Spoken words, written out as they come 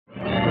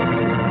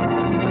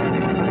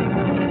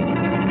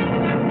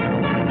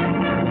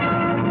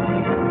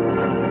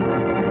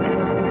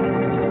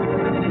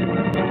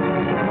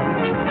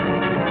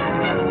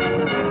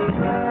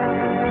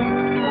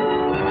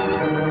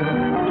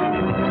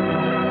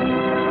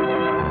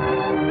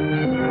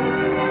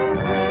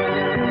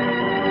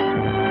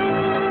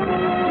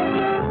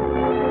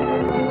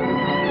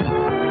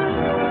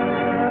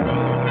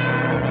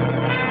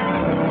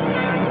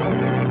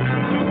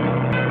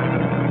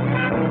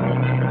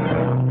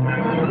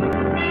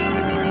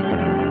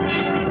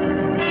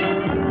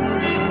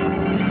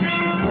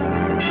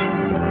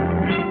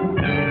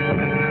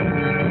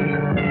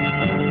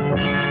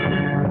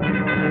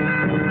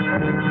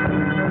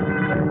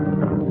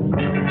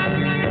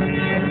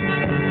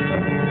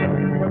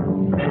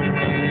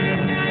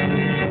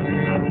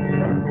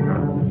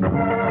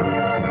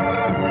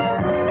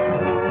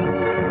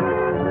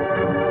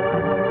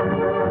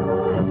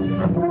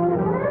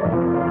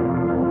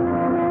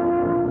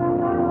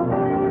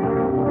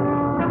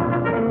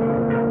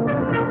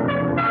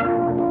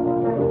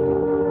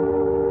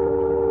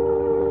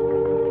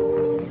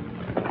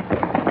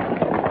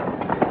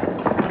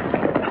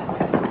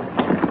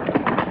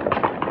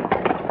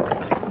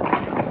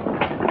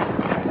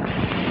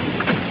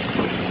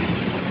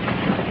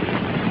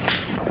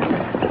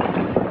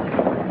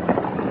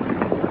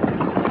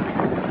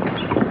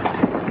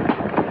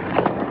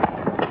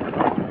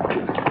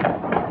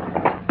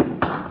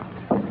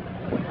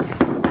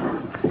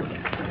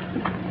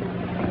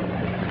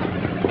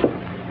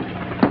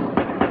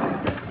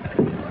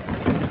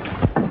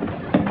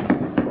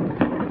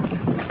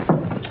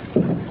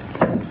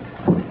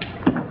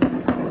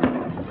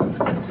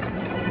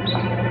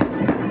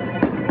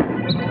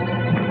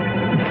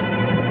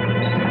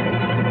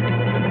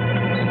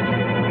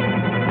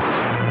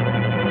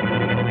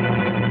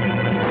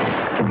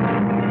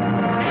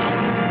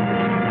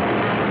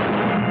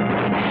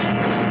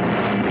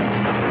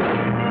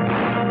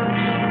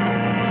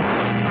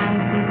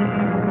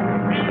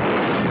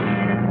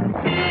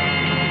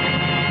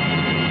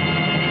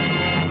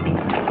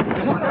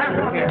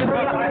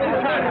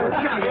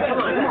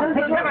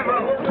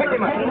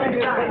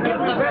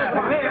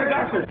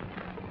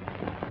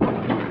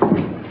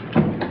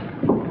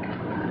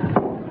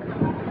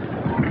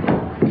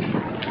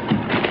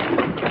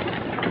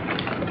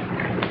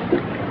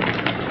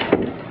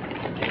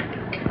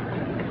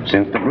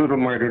Since the brutal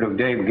murder of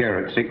Dave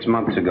Garrett 6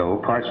 months ago,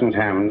 Parsons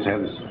Hammonds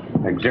has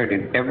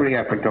exerted every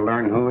effort to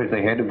learn who is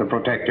the head of the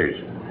Protectors.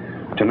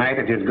 Tonight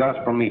at his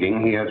gospel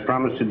meeting, he has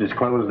promised to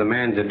disclose the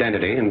man's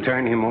identity and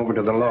turn him over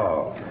to the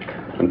law,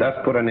 and thus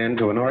put an end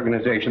to an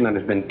organization that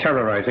has been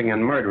terrorizing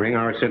and murdering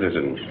our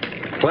citizens.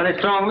 Plenty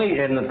strong lead,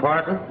 isn't it,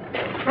 Parson?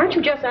 Aren't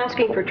you just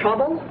asking for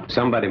trouble?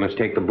 Somebody must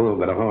take the bull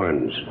by the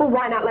horns. Well,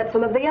 why not let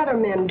some of the other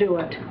men do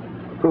it?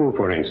 Who,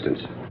 for instance?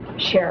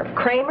 Sheriff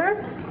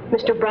Kramer,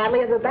 Mr.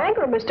 Bradley of the bank,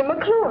 or Mr.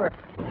 McClure?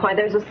 Why,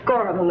 there's a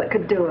score of them that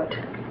could do it.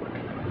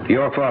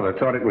 Your father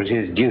thought it was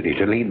his duty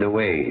to lead the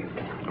way.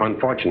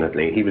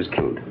 Unfortunately, he was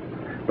killed.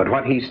 But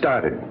what he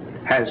started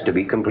has to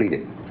be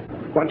completed.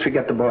 Once we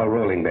get the ball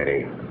rolling,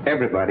 Betty,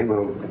 everybody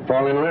will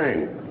fall in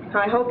line.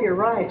 I hope you're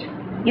right.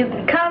 You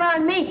can count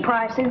on me,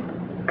 Parson.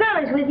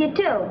 Curly's with you,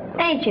 too,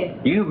 ain't you?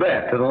 You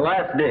bet, to the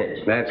last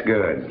ditch. That's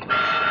good.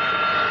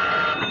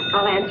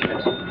 I'll answer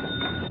it.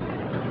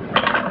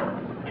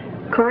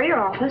 Courier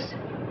office.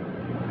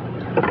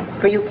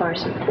 For you,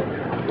 Parson.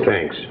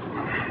 Thanks.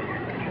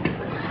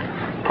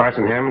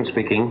 Parson Hammond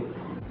speaking.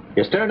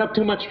 You're stirring up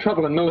too much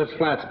trouble in Miller's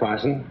Flats,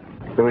 Parson.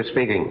 Who is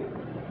speaking?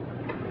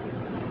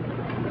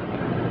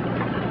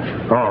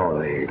 Oh,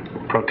 the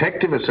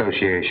Protective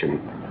Association.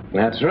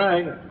 That's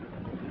right.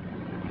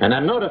 And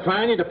I'm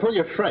notifying you to pull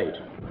your freight.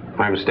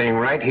 I'm staying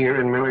right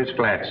here in Miller's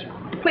Flats.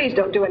 Please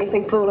don't do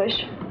anything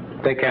foolish.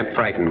 They can't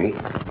frighten me.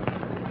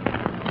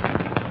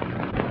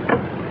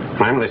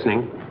 I'm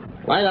listening.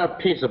 Light out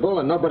peaceable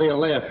and nobody will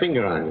lay a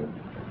finger on you.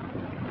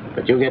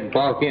 But you get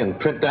bulk in,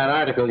 print that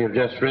article you've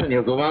just written,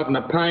 you'll go out in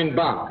a pine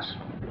box.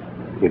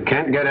 You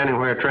can't get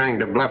anywhere trying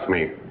to bluff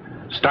me.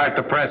 Start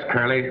the press,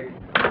 Curly.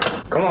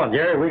 Come on,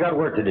 Jerry, we got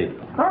work to do.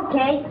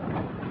 Okay.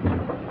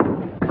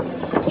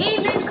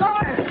 Evening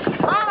corner.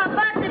 All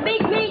about the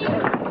big meeting.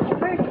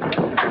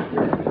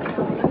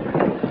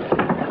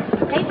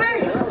 Hey,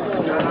 Bert.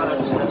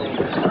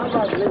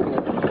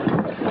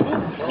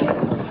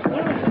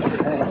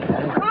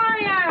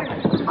 Courier.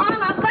 All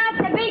about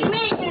the big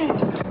meeting.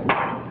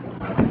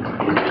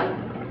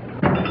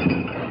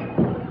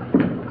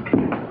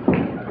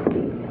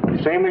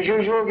 Same as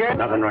usual again?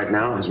 Nothing right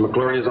now. Is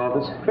McClure in his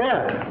office?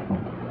 Yeah.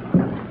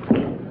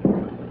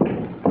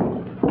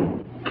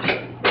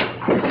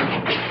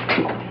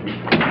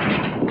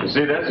 You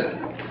see this?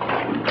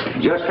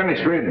 Just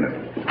finished reading it.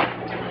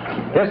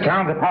 This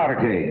town's a powder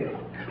keg,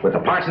 with the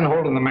parson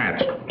holding the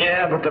match.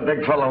 Yeah, but the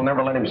big fellow will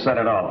never let him set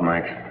it off,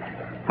 Mike.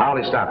 How'll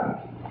he stop him?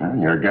 Well,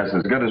 your guess is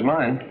as good as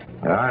mine.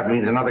 It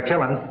means another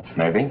killing.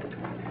 Maybe.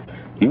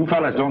 You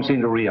fellas don't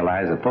seem to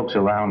realize that folks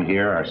around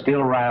here are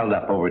still riled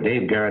up over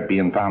Dave Garrett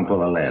being found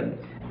full of lead.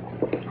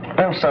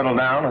 They'll settle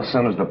down as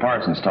soon as the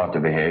Parsons taught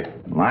to behave.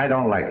 I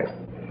don't like it.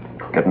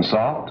 Getting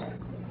soft?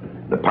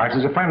 The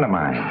parson's a friend of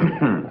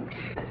mine.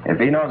 If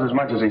he knows as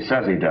much as he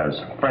says he does,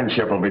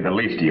 friendship will be the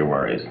least of your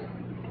worries.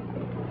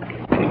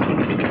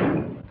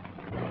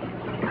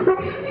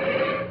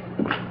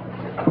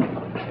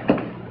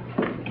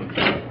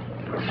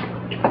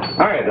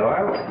 Hi,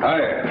 Doyle.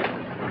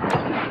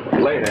 Hi.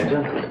 Late, ain't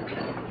you?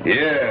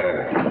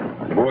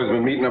 Yeah. The boys have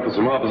been meeting up with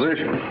some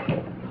opposition.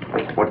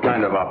 What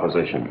kind of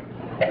opposition?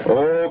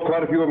 Oh,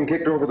 quite a few of them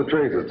kicked over the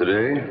traces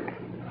today.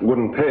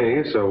 Wouldn't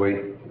pay, so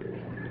we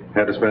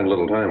had to spend a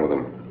little time with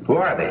them. Who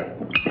are they?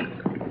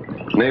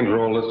 Names are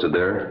all listed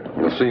there.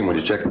 You'll see them when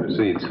you check the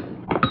receipts.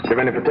 Give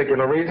any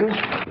particular reason?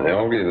 They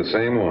all give you the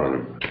same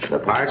one. The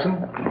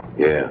parson?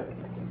 Yeah.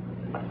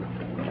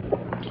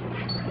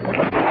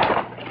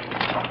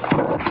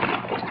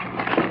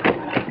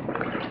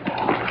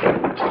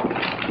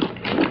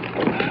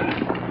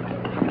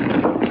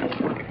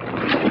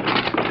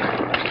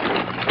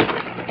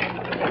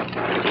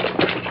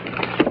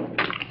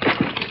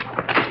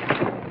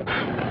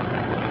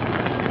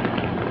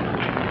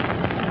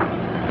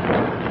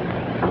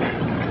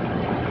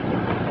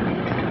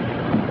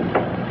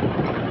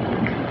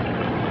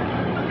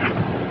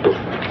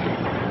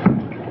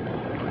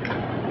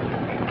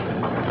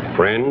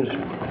 Friends,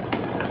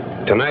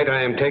 tonight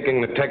I am taking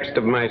the text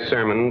of my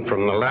sermon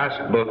from the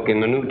last book in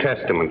the New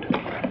Testament.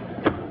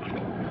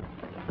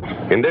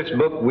 In this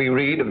book we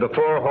read of the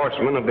 4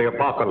 horsemen of the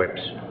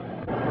apocalypse.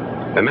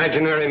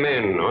 Imaginary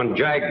men on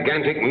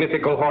gigantic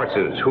mythical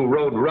horses who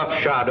rode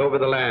roughshod over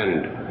the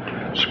land,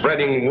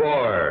 spreading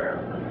war,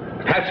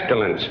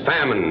 pestilence,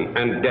 famine,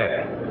 and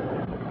death.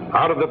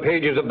 Out of the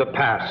pages of the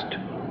past,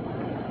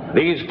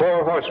 these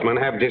 4 horsemen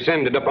have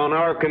descended upon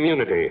our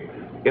community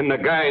in the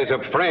guise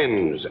of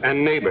friends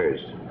and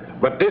neighbors.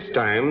 But this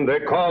time, they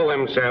call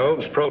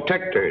themselves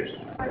protectors.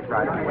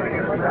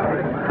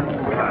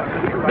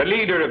 The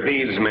leader of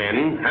these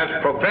men has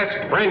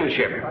professed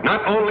friendship,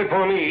 not only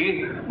for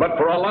me, but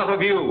for a lot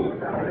of you.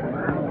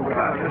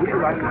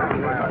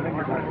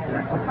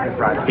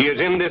 He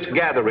is in this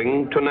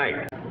gathering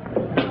tonight.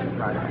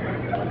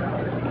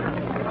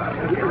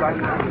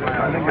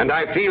 And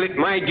I feel it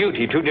my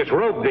duty to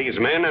disrobe these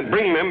men and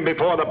bring them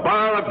before the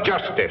bar of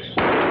justice.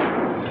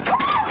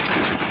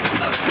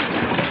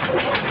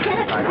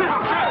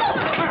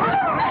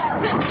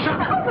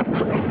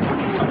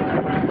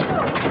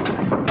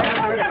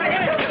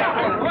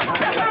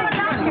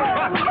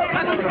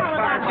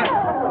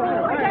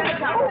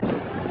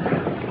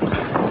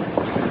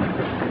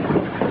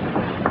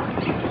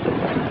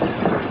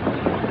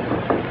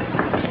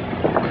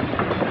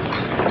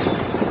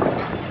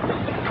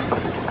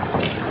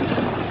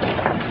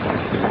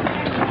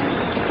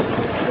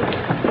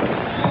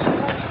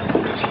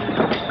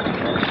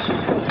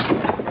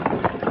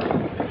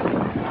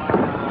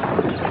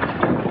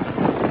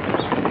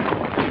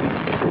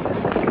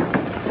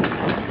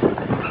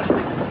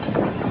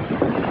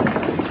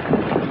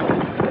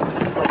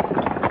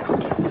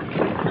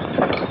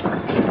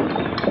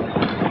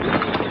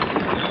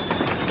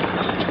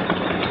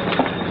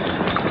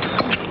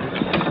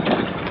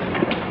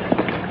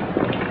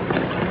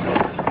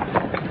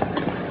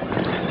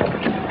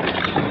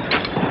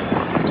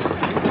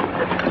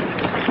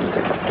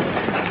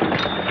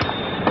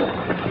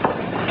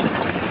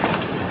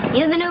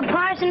 You the new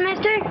parson,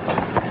 mister?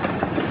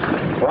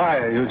 Why,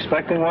 are you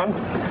expecting one?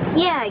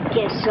 Yeah, I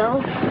guess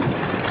so.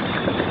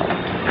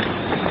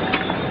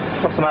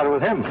 What's the matter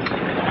with him?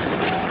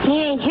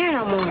 He ain't here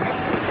no more.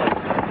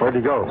 Where'd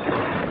he go?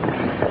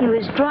 He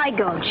was dry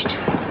gulched.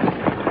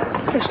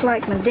 Just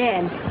like my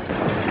dad.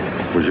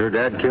 Was your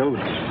dad killed?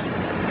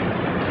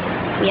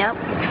 Yep.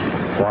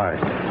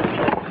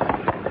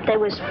 Why? They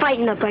was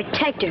fighting the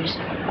protectors.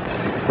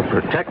 The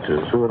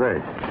protectors? Who are they?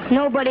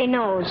 Nobody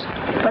knows.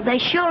 But they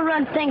sure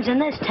run things in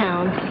this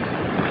town.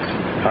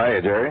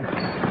 Hiya, Jerry.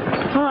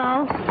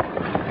 Hello.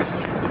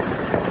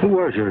 Who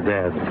was your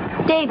dad?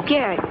 Dave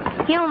Garrett.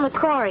 He owned the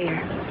Courier.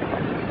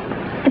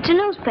 It's a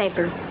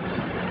newspaper.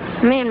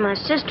 Me and my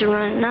sister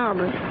run it now,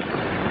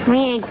 but we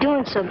ain't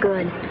doing so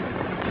good.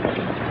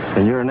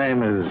 And your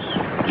name is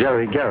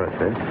Jerry Garrett,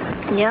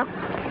 eh? Yep.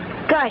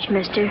 Gosh,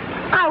 mister,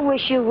 I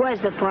wish you was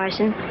the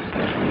parson.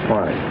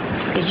 Why?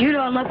 'Cause you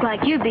don't look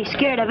like you'd be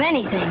scared of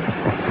anything.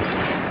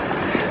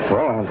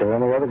 Well, aren't there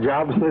any other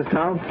jobs in this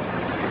town?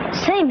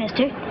 Say,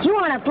 mister, you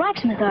aren't a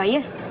blacksmith, are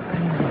you?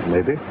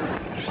 Maybe.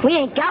 We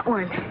ain't got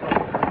one.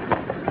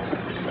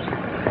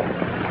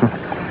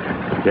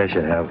 Yes,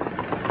 you have.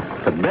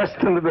 The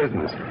best in the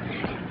business.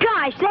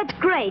 Gosh, that's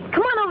great.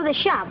 Come on over to the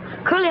shop.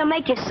 Curly will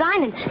make you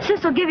sign, and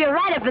Sis will give you a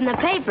write-up in the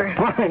paper.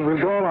 Fine, we'll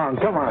go along.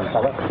 Come on,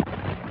 fella.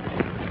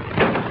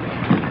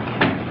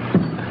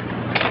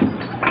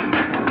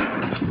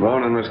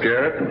 Morning, Miss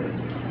Garrett.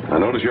 I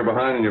notice you're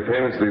behind in your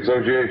payments to the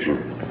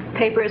association.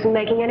 Paper isn't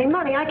making any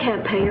money. I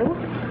can't pay you.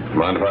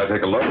 Mind if I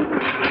take a look?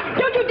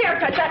 Don't you dare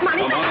touch that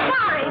money. That's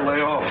mine.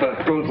 Lay off.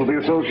 That goes to the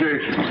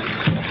association.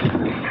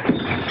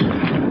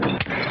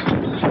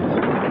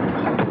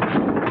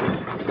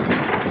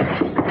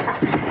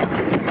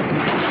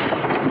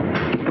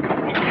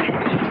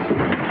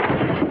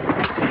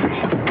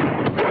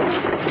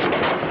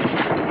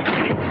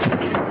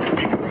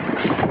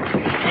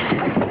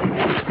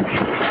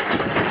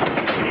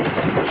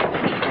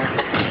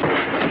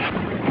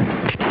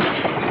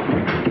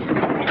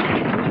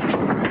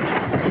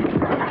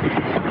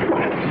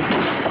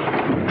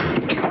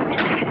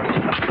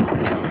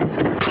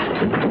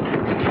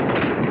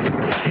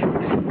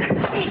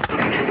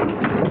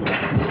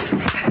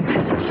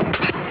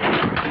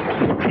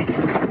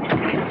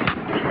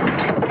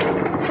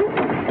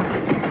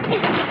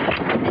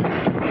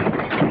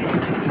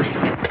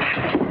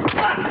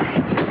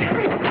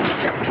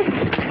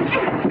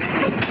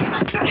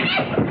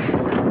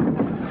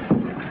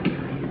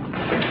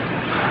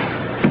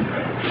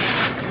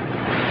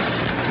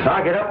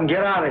 Now get up and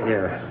get out of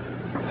here.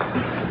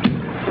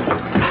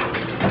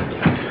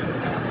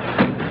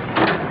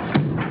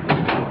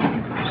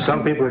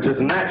 Some people are just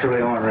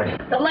naturally ornery.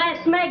 The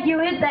last smack you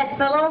hit, that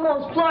fellow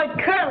almost floored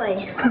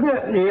Curly.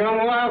 The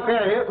young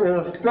wildcat hit me in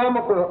the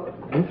stomach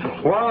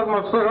while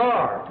my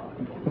cigar.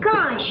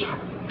 Gosh,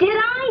 did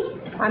I?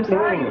 I'm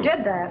sorry you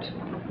did that.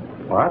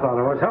 Well, I thought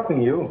I was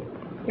helping you.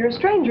 You're a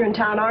stranger in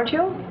town, aren't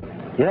you?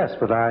 Yes,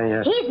 but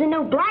I... He's the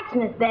new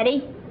blacksmith,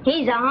 Betty.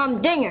 He's a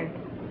humdinger.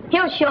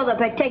 He'll show the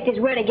protectors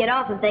where to get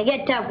off if they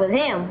get tough with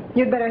him.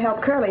 You'd better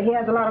help Curly. He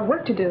has a lot of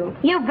work to do.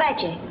 You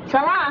betcha. So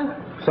long.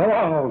 So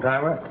long,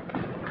 old-timer.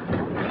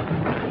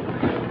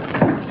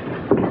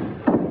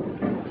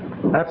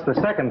 That's the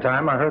second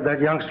time I heard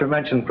that youngster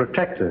mention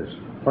protectors.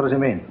 What does he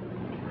mean?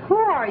 Who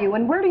are you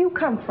and where do you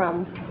come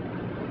from?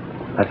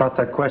 I thought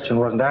that question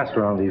wasn't asked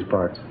around these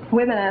parts.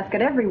 Women ask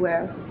it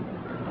everywhere.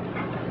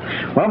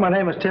 Well, my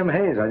name is Tim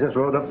Hayes. I just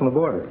rode up from the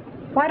border.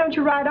 Why don't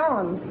you ride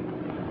on?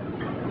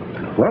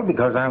 Well,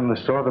 because I'm the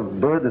sort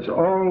of bird that's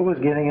always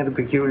getting into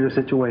peculiar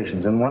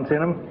situations, and once in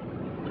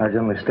them, I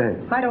generally stay.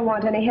 I don't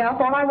want any help.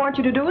 All I want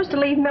you to do is to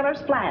leave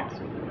Miller's Flats.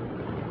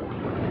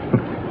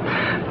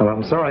 Well,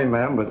 I'm sorry,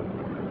 ma'am, but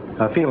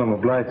I feel I'm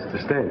obliged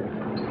to stay.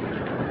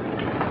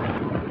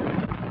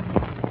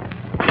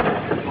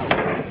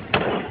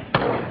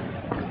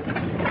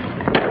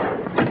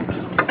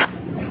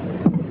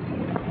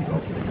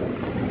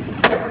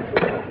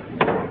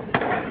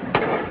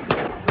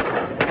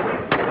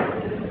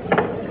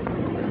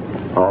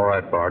 All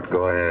right, Bart,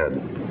 go ahead.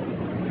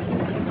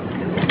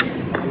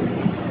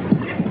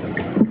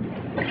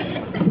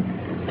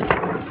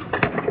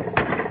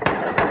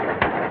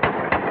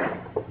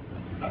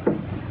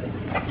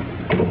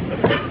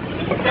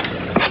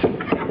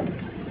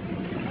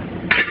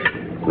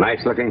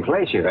 Nice-looking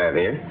place you have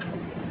here.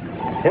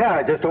 Yeah,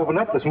 I just opened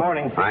up this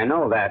morning. I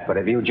know that, but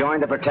have you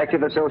joined the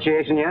Protective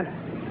Association yet?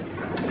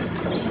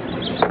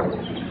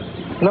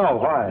 No,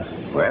 why?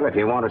 Well, if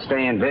you want to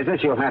stay in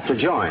business, you'll have to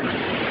join.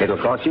 It'll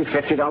cost you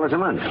 $50 a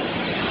month.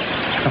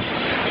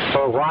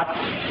 For what?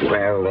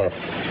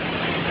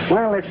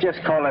 Well, let's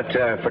just call it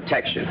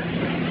protection.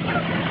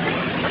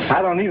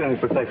 I don't need any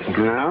protection.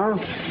 No?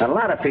 A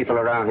lot of people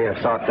around here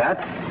thought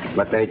that,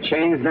 but they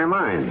changed their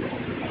mind.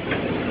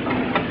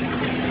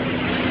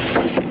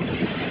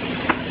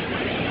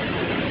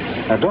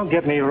 Now, don't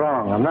get me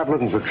wrong. I'm not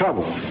looking for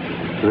trouble.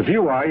 But if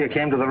you are, you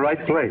came to the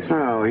right place.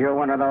 Oh, you're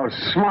one of those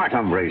smart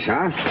hombres,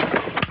 huh?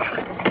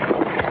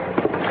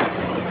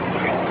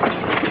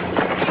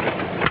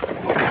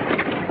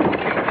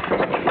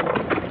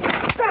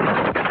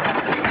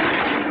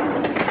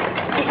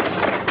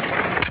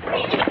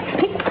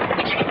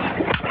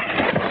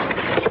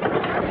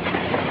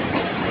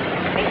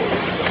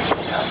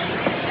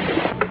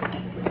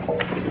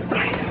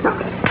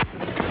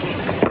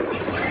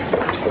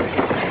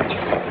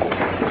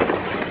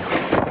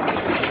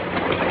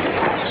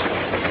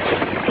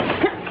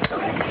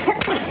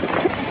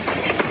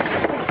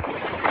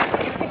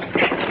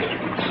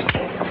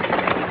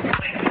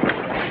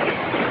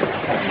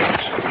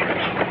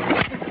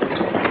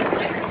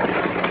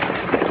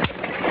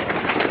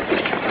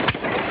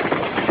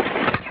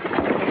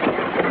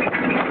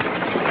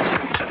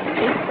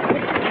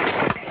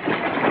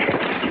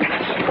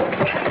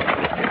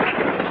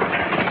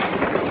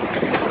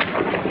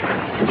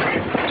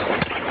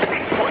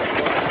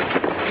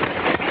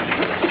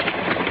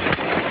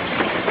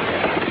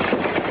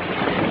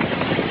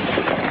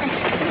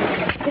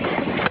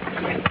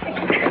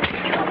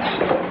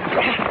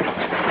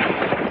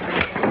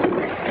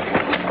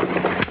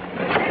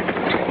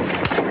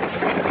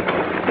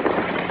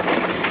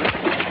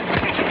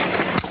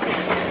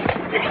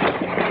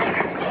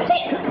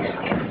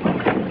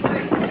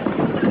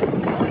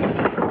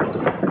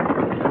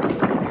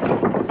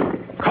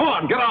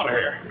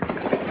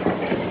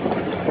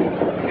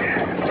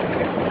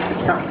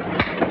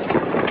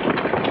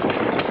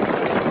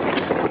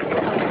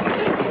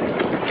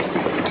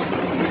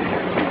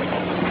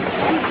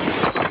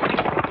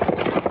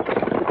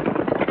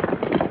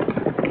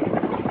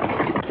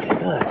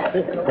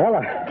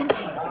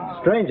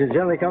 Strangers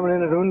generally coming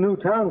into a new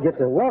town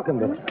gets a welcome,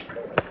 but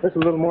this is a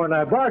little more than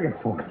I bargained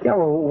for. Yeah,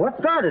 well, what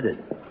started it?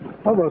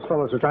 All those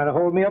fellows are trying to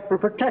hold me up for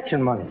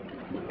protection money.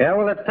 Yeah,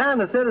 well, it's time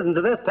the citizens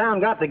of this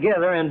town got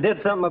together and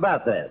did something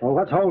about that. Well,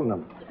 what's holding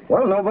them?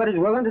 Well, nobody's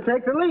willing to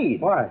take the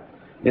lead. Why?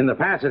 In the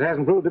past, it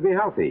hasn't proved to be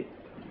healthy.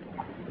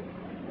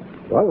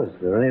 Well, is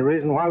there any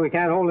reason why we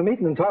can't hold a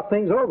meeting and talk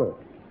things over?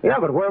 Yeah,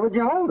 but where would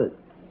you hold it?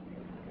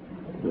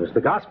 There's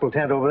the gospel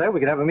tent over there. We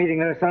could have a meeting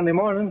there Sunday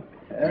morning.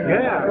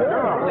 Yeah.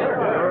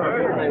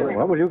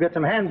 Well, will you get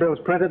some handbills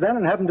printed then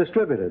and have them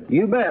distributed?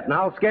 You bet, and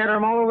I'll scatter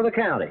them all over the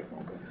county.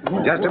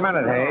 Just a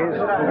minute, Hayes.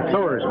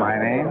 McClure's my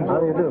name. How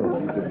do you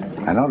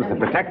do? I notice the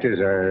protectors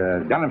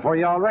are gunning for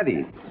you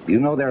already. You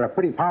know they're a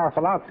pretty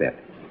powerful outfit.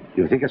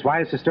 Do you think it's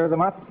wise to stir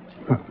them up?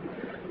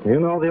 You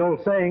know the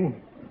old saying,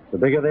 the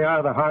bigger they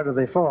are, the harder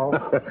they fall.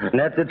 And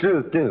that's the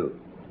truth, too.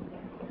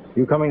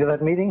 You coming to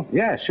that meeting?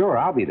 Yeah, sure,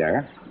 I'll be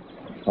there.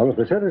 Well, if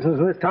the citizens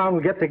of this town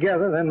will get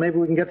together, then maybe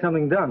we can get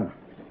something done.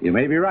 You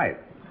may be right.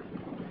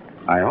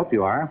 I hope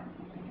you are.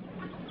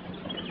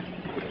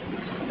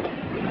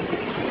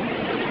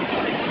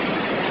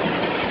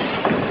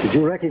 Did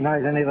you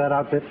recognize any of that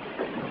outfit?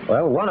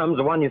 Well, one of them's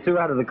the one you threw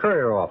out of the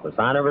courier office.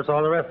 I never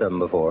saw the rest of them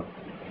before.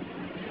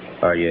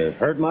 Are you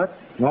hurt much?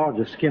 No,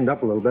 just skinned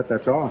up a little bit,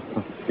 that's all.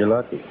 You're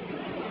lucky.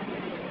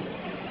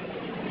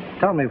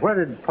 Tell me,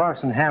 where did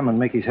Parson Hammond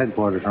make his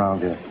headquarters around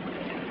here?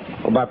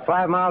 About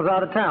 5 miles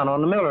out of town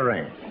on the Miller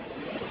Ranch.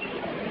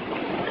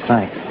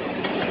 Thanks.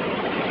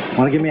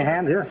 Want to give me a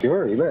hand here?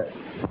 Sure, you bet.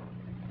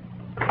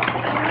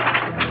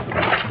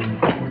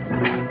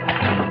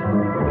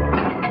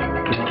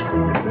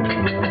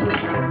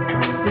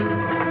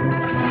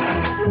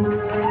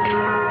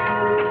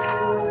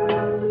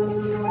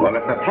 Well,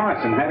 if the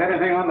parson had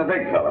anything on the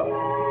big fellow,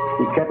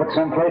 he kept it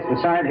someplace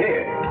beside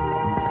here.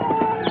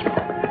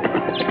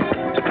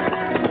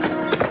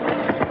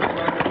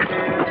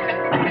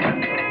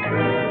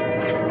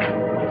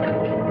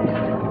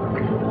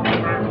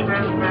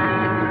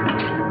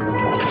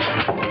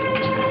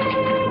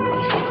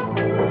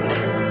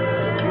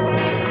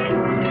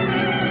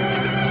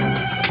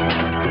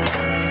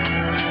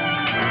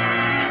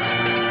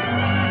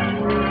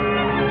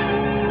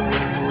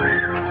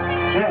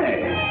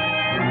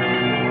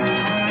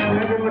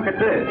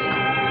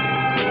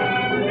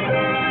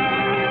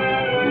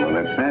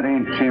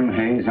 Tim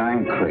Hayes,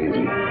 I'm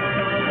crazy.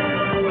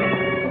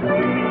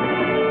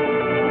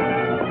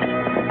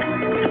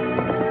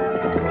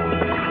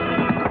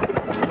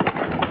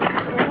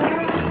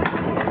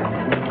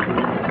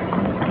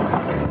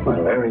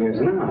 Well, there he is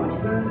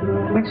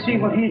now. Let's see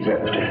what he's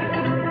after.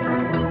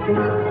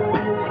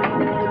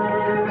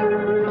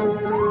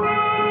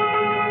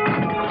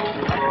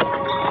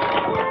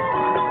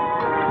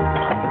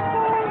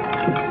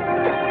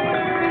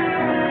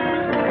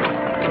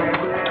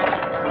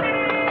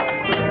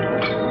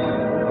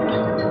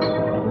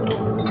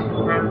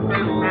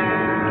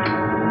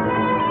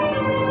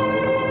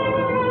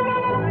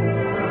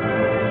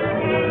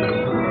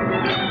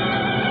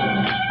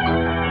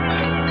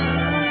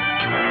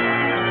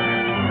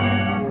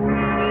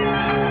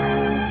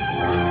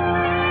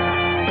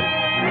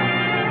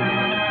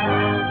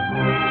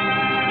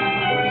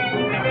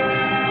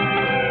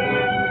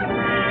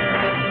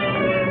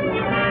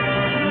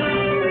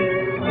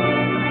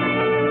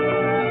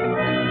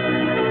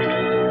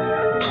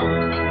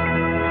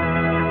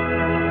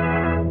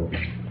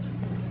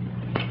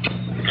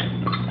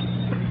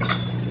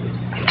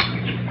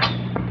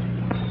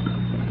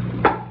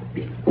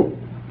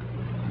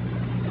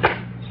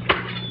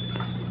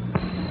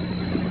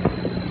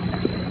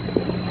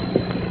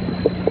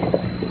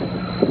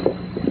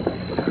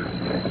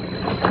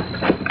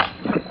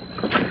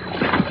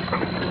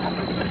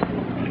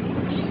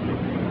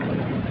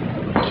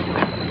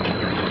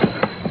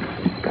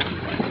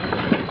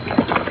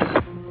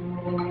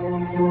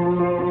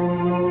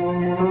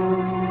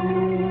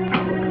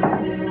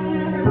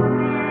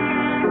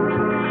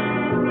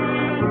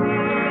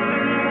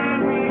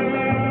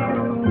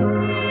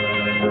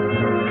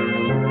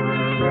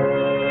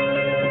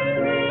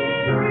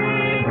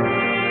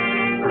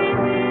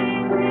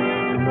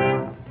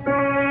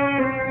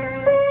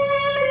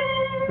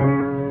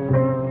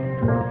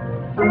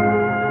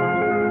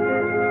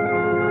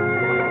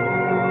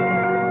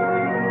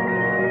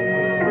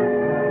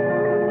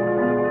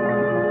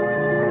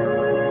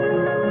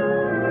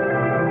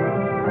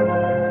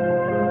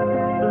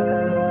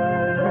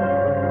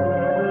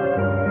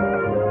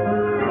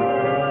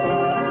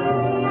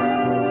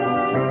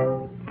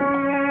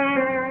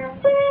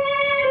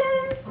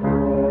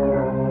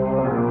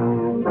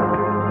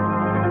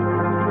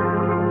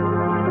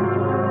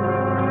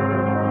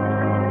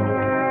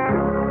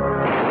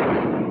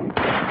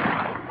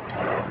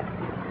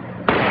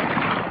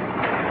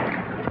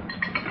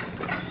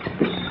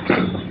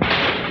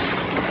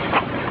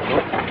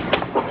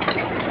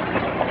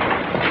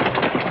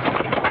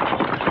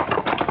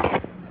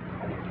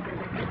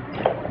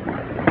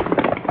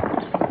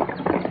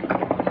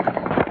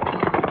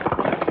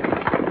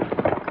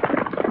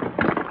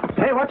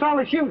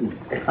 the shooting?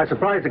 I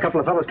surprised a couple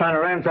of fellows trying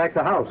to ransack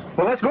the house.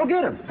 Well, let's go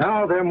get them.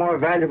 No, they're more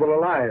valuable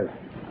alive.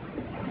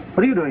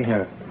 What are you doing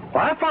here?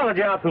 Well, I followed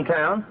you out from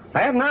town. I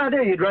had no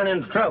idea you'd run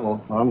into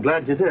trouble. Well, I'm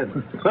glad you did.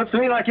 Looks to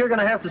me like you're going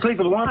to have to sleep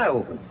with one eye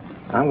open.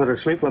 I'm going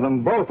to sleep with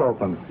them both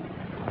open.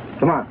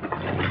 Come on.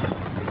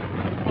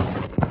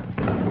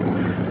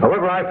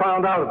 However, I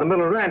found out at the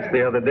Miller Ranch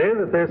the other day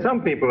that there's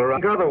some people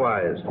around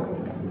otherwise.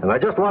 And I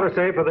just want to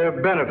say for their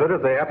benefit,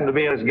 if they happen to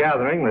be in this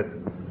gathering, that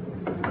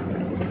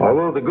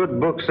although the good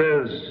book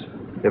says,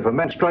 if a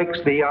man strikes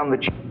thee on the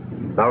cheek,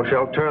 thou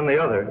shalt turn the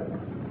other,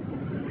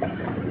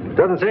 it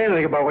doesn't say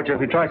anything about what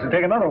if he tries to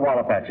take another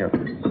wallop at you.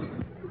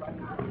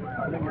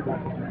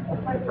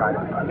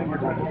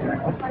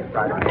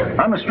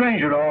 I'm a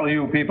stranger to all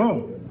you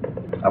people.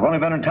 I've only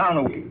been in town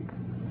a week.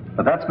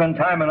 But that's been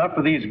time enough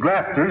for these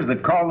grafters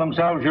that call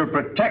themselves your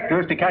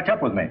protectors to catch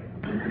up with me.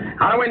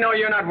 How do we know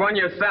you're not one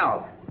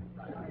yourself?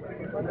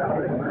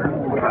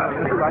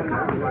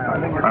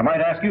 I might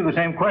ask you the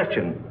same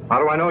question. How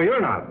do I know you're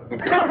not?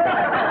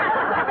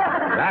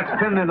 That's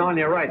pinning on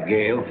you right,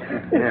 Gale.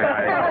 Yeah,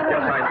 I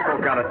guess I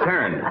spoke out of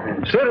turn.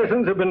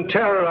 Citizens have been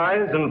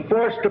terrorized and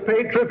forced to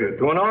pay tribute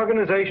to an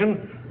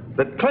organization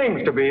that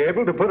claims to be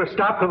able to put a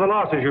stop to the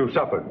losses you've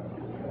suffered.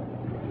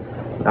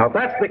 Now, if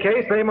that's the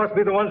case, they must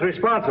be the ones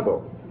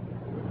responsible.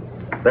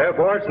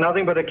 Therefore, it's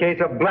nothing but a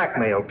case of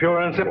blackmail, pure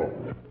and simple.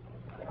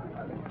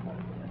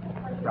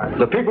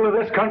 The people of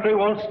this country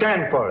won't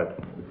stand for it.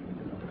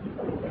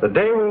 The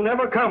day will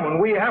never come when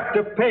we have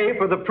to pay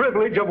for the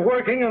privilege of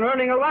working and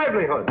earning a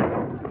livelihood.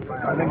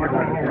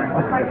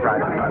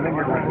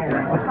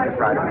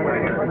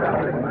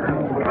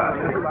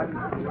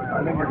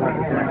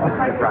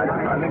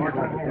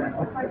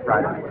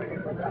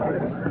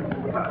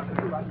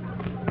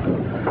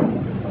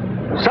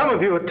 Some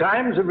of you at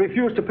times have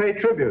refused to pay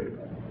tribute.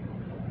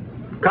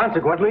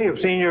 Consequently, you've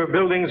seen your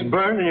buildings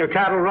burned and your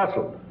cattle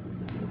rustled.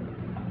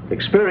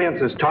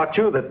 Experience has taught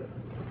you that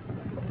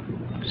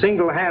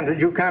single-handed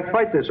you can't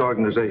fight this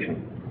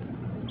organization.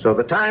 So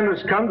the time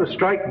has come to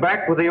strike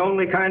back with the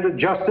only kind of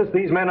justice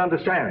these men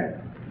understand.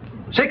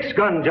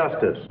 Six-gun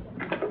justice.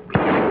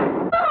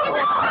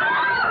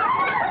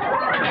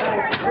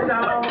 Sit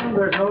down,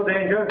 there's no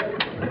danger.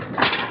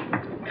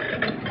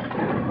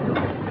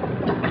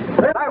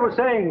 I was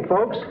saying,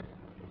 folks,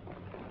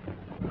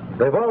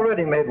 they've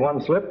already made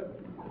one slip.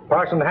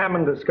 Parson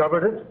Hammond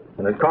discovered it,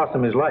 and it cost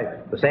him his life.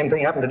 The same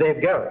thing happened to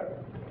Dave Garrett.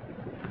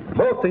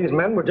 Both these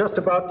men were just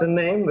about to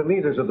name the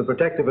leaders of the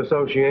Protective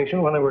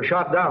Association when they were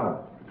shot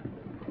down.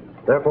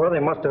 Therefore, they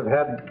must have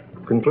had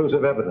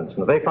conclusive evidence.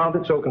 And if they found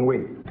it, so can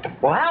we.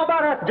 Well, how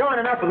about us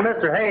joining up with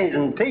Mr. Hayes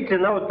and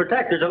teaching those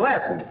protectors a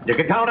lesson? You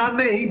can count on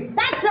me.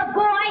 That's a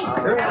boy!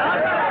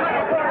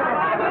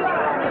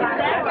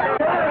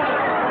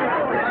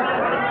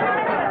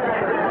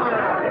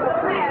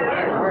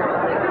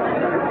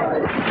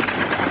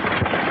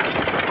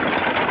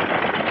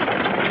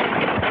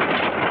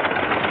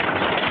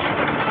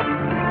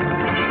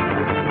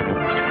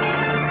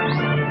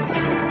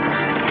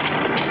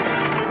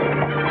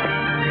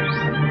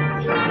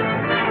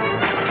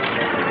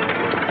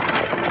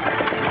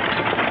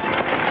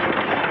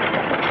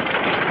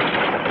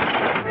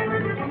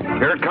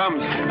 Here it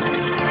comes.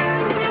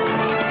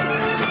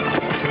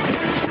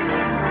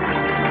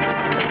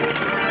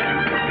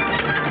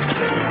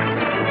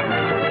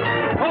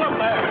 Pull him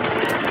there.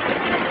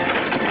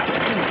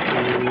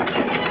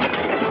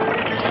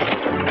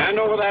 Hand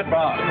over that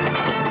box.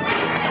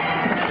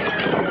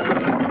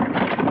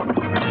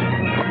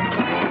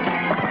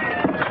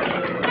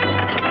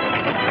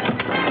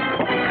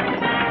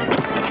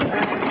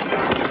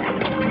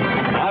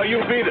 Now you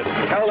beat it.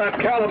 Tell that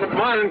Calumet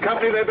Mining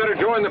Company they better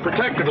join the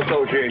Protective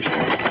Association.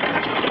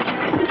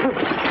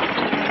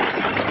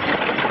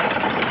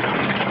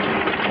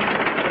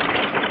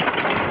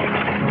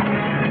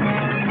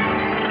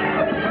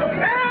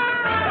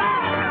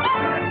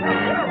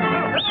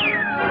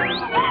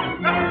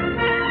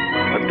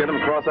 Let's get them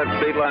across that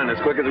state line as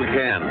quick as we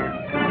can.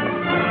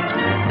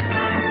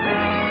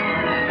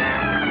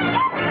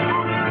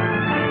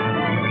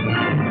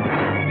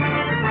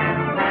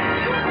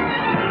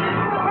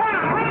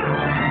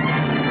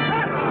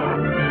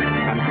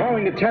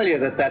 To tell you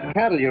that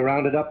cattle you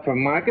rounded up for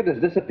market has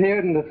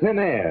disappeared into thin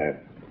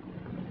air.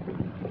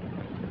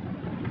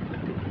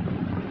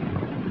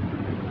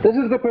 This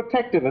is the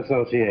Protective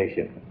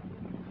Association.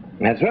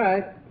 That's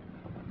right.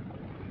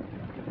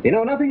 You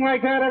know, nothing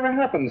like that ever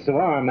happens to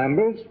our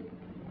members.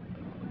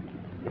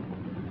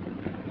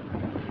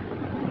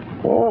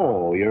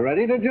 Oh, you're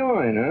ready to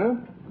join, huh?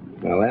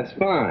 Well, that's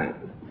fine.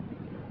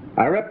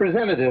 Our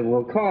representative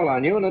will call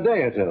on you in a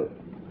day or two.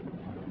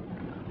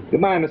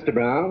 Goodbye, Mr.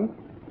 Brown.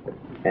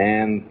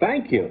 And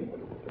thank you.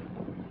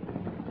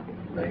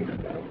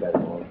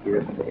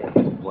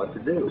 What to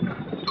do?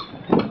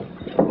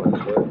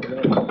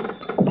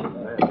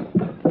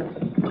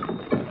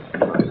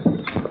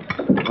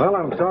 Well,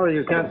 I'm sorry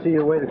you can't see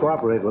your way to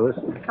cooperate with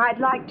us. I'd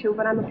like to,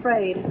 but I'm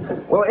afraid.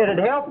 Well, it'd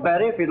help,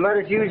 Betty, if you'd let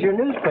us use your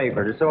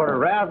newspaper to sort of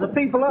rouse the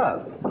people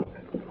up.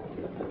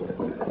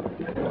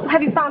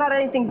 have you found out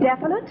anything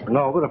definite?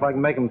 No, but if I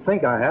can make him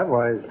think I have,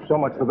 why, so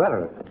much the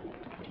better.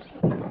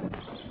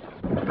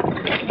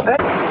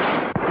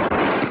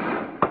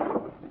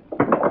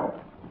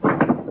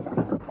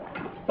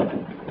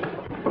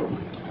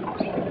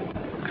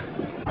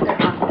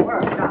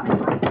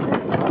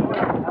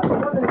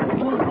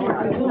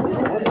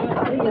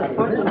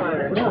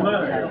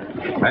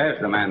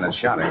 There's the man that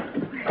shot him.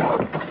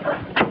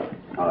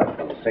 All right,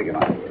 fellas, take him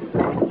out.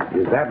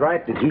 Is that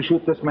right? Did you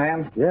shoot this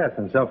man? Yes,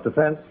 in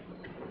self-defense.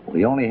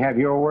 We only have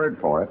your word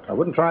for it. I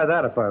wouldn't try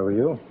that if I were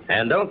you.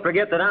 And don't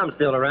forget that I'm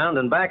still around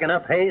and backing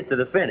up Hayes to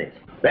the finish.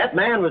 That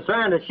man was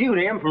trying to shoot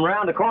him from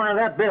around the corner of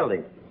that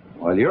building.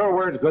 Well, your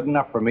word's good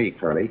enough for me,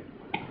 Curly.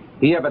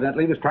 He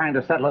evidently was trying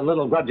to settle a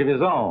little grudge of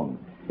his own.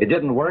 It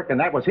didn't work, and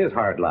that was his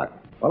hard luck.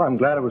 Well, I'm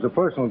glad it was a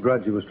personal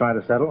grudge he was trying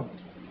to settle.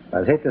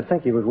 I'd hate to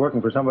think he was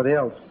working for somebody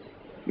else.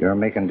 You're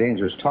making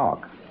dangerous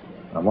talk.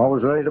 I'm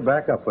always ready to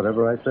back up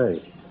whatever I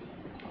say.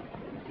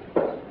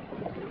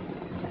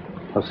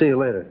 I'll see you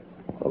later.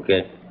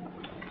 Okay.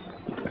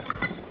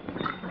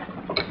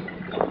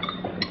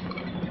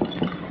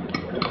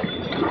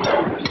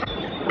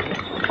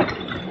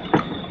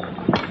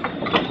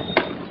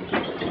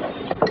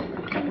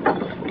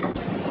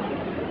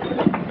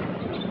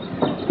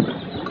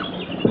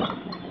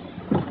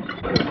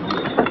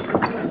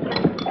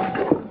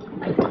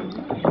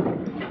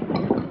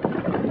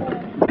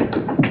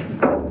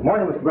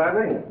 Morning, Mr.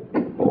 Bradley.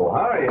 Oh,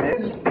 how are you,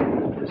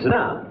 Hayes? Sit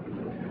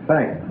down.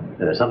 Thanks. Is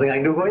there something I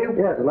can do for you?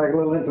 Yes, I'd like a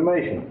little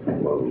information.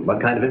 Well,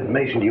 what kind of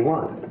information do you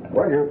want?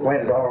 Well, you're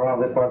acquainted all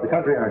around this part of the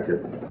country, aren't you?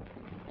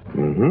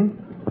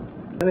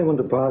 Mm-hmm. Anyone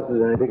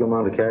deposited any big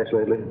amount of cash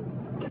lately?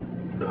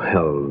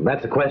 Well,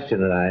 that's a question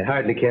that I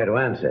hardly care to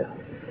answer.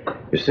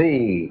 You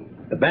see,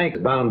 a bank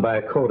is bound by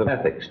a code of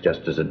ethics,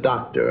 just as a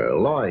doctor, a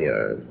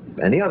lawyer,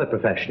 any other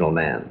professional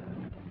man.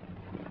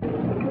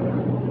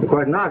 You're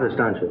quite an artist,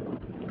 aren't you?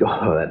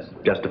 Oh, that's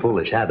just a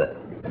foolish habit.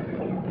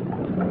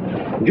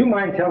 Would you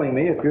mind telling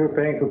me if you're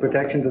paying for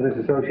protection to this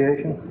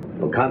association?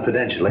 Well,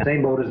 confidentially,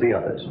 same boat as the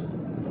others.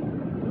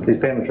 These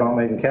payments are all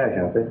made in cash,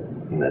 aren't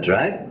they? That's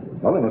right.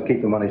 Well, they must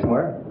keep the money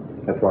somewhere.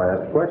 That's why I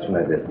asked the question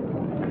I did.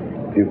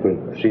 If you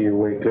could see your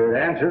way clear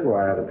to answer it,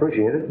 why, I'd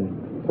appreciate it.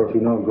 And, of course,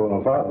 you know it's going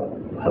no farther.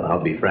 Well,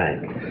 I'll be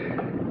frank.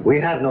 We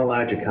have no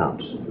large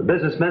accounts. The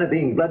businessmen are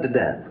being bled to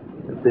death.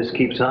 If this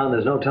keeps on,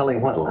 there's no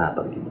telling what'll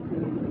happen.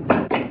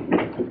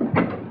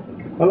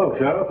 Hello,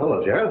 Sheriff.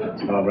 Hello, Sheriff.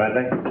 Hello,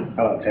 Bradley.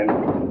 Hello,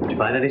 Tim. Did you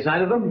find any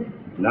sign of them?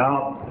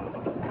 No.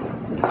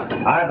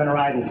 I've been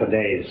riding for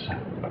days.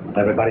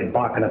 Everybody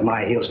barking at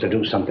my heels to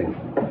do something.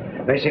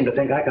 They seem to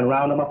think I can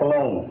round them up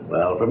alone.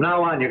 Well, from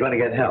now on, you're going to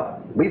get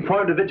help. We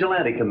formed a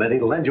vigilante committee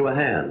to lend you a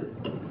hand.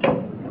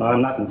 Well,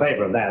 I'm not in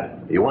favor of that.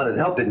 You wanted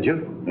help, didn't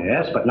you?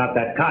 Yes, but not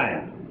that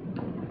kind.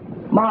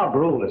 Mob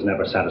rule is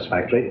never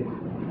satisfactory.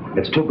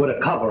 It's too good a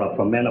cover-up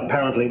for men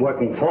apparently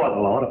working for the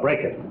law to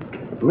break it.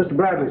 Mr.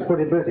 Bradley's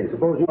pretty busy.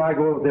 Suppose you and I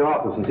go over to the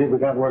office and see if we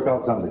can't work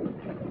out something.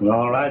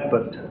 All right,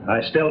 but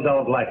I still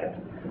don't like it.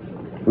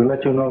 We'll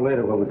let you know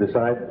later what we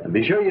decide. And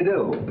be sure you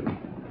do.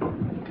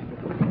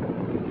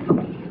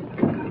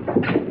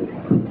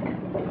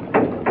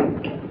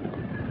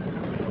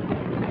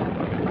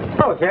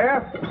 Hello,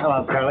 Sheriff.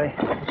 Hello, Curly.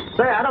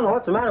 Say, I don't know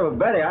what's the matter with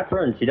Betty. I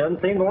turned. She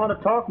doesn't seem to want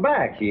to talk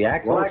back. She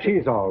acts Well, like...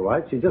 she's all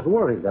right. She's just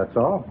worried, that's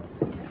all.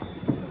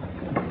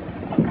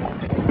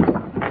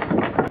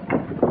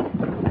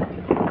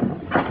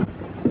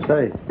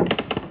 Say,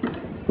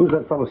 who's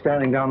that fellow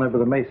standing down there by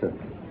the mesa?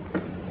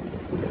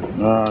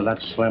 Oh,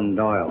 that's Slim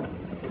Doyle.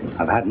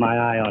 I've had my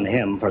eye on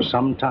him for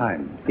some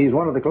time. He's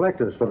one of the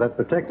collectors for that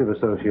protective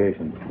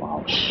association.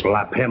 I'll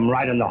slap him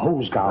right in the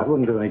hose That gout.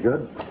 wouldn't do any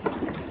good.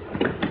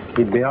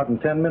 He'd be out in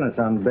 10 minutes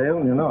on bail,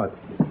 and you know it.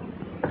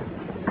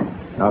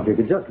 Now, if you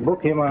could just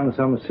book him on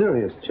some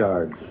serious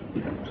charge,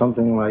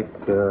 something like,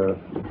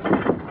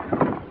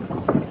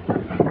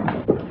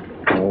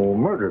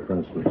 murder, for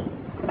instance.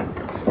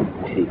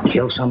 Did he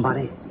kill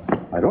somebody?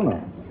 I don't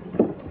know.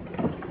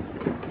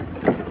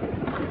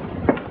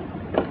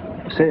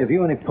 Say, have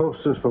you any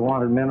posters for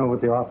wanted men over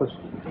at the office?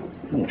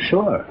 Oh,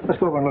 sure. Let's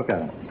go over and look at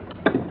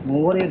them.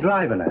 Well, what are you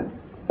driving at?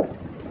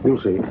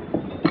 You'll see.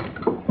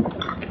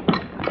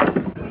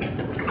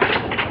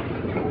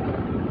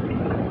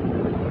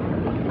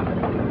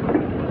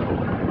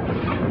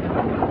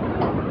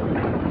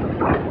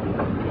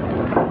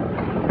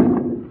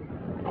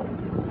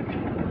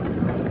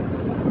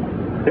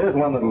 Here's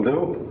one that'll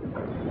do.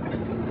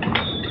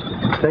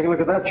 Take a look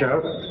at that,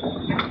 Sheriff.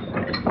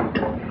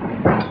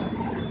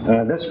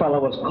 This fellow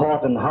was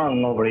caught and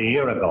hung over a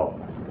year ago.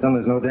 Then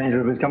there's no danger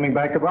of his coming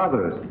back to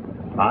bother us.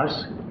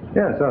 Us?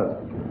 Yes, us.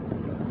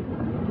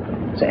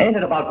 So ain't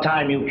it about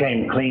time you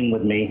came clean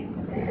with me?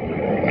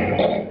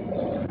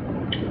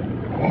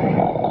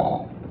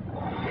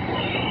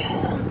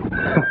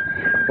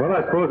 Well,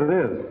 I suppose it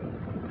is.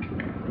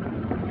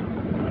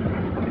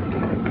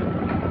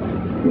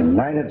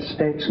 United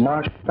States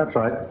Marshal? That's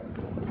right.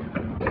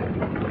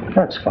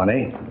 That's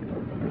funny.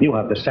 You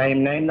have the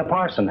same name the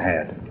parson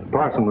had.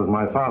 Parson was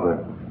my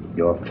father.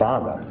 Your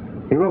father?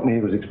 He wrote me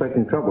he was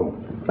expecting trouble.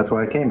 That's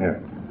why I came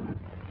here.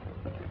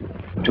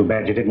 Too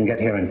bad you didn't get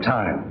here in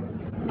time.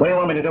 What do you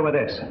want me to do with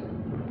this?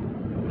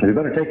 You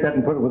better take that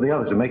and put it with the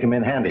others and make him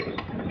in handy.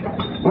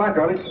 Come on,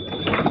 Cody.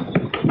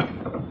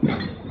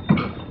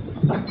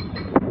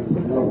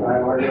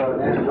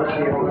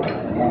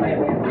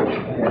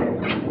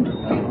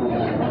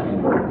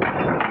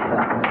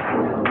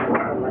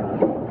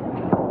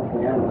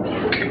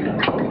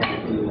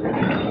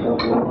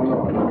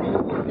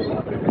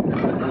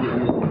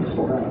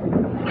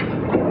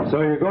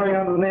 So you're going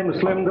under the name of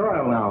Slim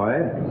Doyle now, eh?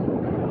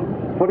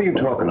 What are you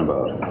talking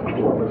about?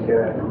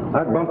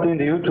 I've bumped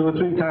into you 2 or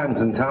 3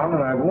 times in town,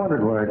 and I've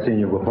wondered where I'd seen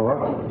you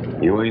before.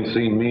 You ain't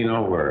seen me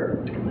nowhere.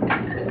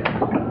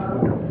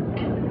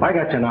 I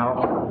got you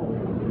now.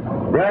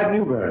 Brad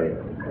Newberry,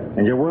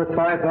 and you're worth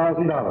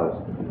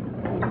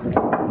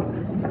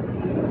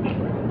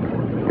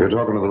 $5,000. You're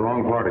talking to the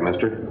wrong party,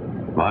 mister.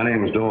 My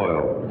name's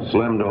Doyle,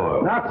 Slim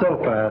Doyle. Not so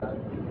fast.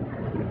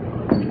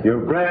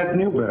 You're Brad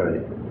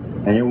Newberry,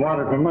 and you're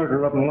wanted for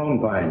murder up in Lone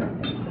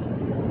Pine.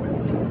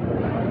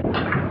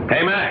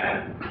 Hey,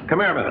 Mac, come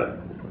here a minute.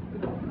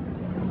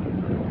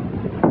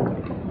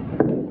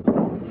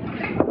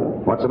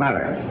 What's the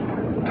matter?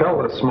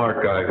 Tell the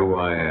smart guy who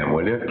I am,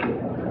 will you?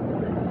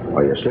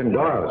 Well, you're Slim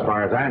Doyle, as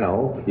far as I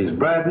know. He's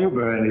Brad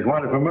Newberry, and he's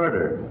wanted for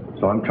murder.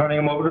 So I'm turning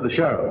him over to the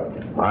sheriff.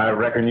 I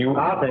reckon you...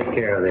 I'll take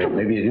care of it.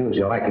 Maybe you do as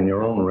you like in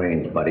your own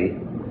range, buddy.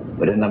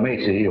 But in the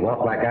mesa, you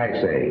walk like I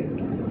say.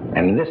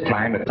 And this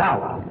time, it's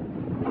out.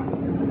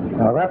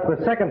 Now, that's the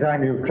second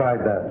time you've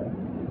tried that.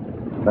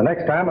 The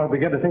next time, I'll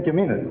begin to think you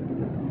mean it.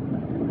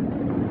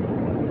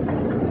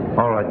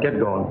 All right, get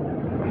going.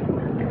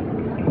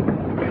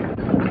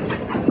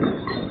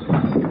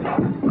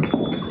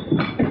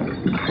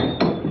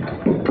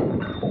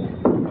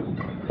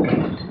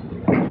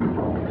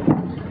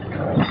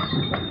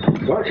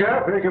 Well,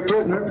 Sheriff, here's your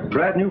prisoner,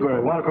 Brad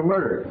Newberry, wanted for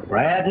murder.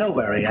 Brad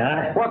Newberry,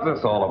 huh? What's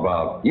this all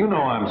about? You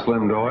know I'm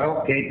Slim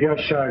Doyle. Keep your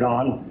shirt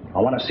on. I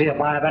want to see if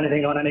I have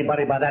anything on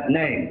anybody by that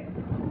name.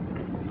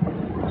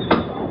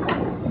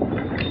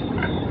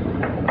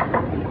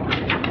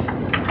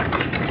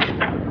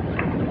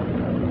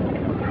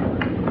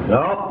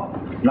 No,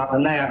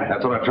 nothing there.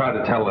 That's what I tried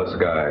to tell this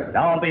guy.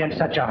 Don't be in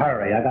such a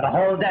hurry. I got a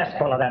whole desk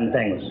full of them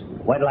things.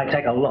 Wait till I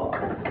take a look.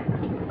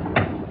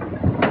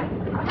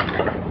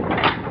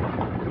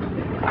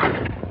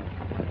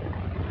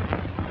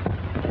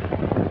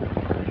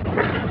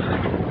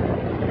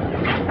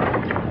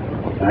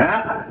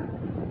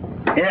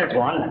 Here's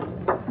one.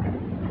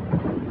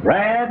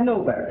 Brad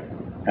Newberry.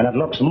 And it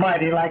looks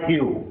mighty like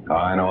you. Oh,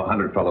 I know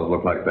 100 fellows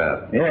look like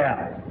that.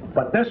 Yeah.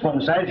 But this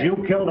one says you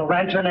killed a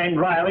rancher named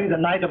Riley the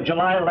night of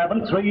July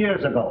 11th, 3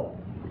 years ago.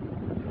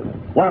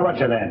 Where was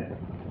you then?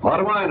 How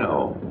do I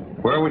know?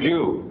 Where was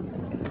you?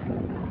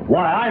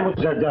 Why, I was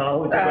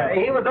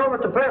he was over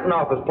at the Benton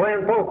office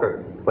playing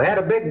poker. We had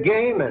a big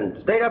game and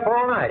stayed up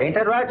all night. Ain't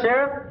that right,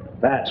 Sheriff?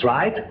 That's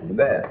right. You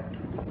bet.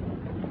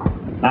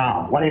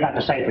 Now, what do you got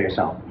to say for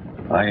yourself?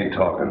 I ain't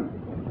talking.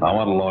 I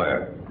want a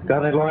lawyer.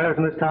 Got any lawyers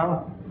in this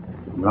town?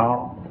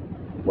 No.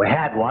 We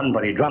had one,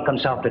 but he drunk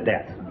himself to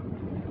death.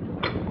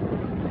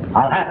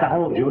 I'll have to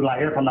hold you till I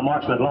hear from the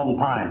marshal at Lone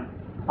Pine.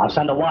 I'll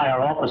send a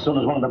wire off as soon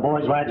as one of the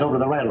boys rides over to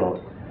the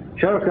railroad.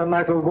 Sheriff's got a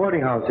nice little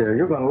boarding house here.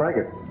 You're going to like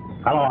it.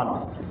 Come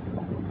on.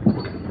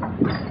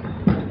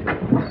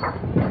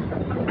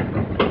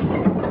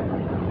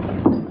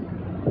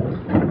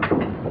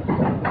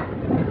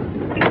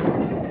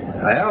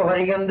 Well, what are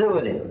you going to do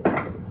with him?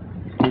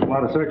 Keep him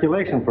out of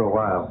circulation for a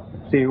while.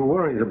 See who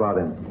worries about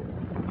him.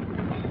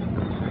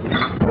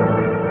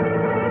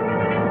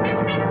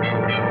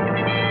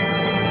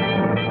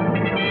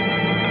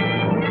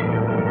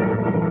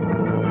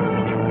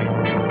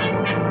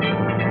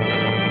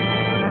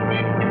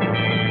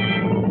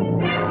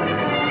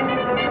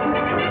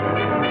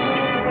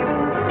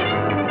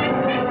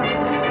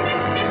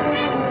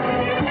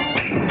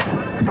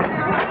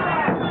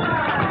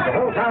 The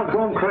whole town's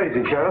going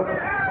crazy, Sheriff.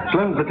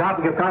 Slim's the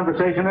topic of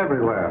conversation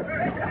everywhere.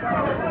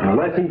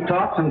 Unless he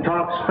talks and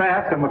talks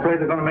fast, I'm afraid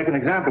they're going to make an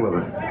example of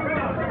him.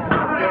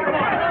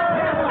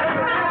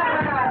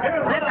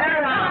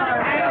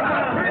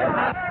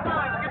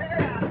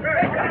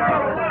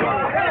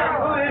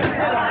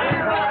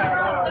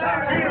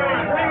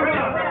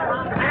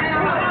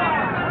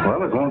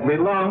 Well, it won't be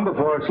long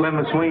before Slim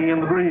is swinging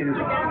in the breeze.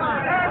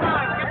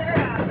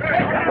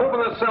 Open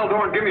this cell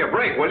door and give me a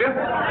break, will you?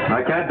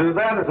 I can't do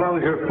that as long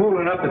as you're fool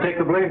enough to take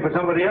the blame for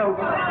somebody else.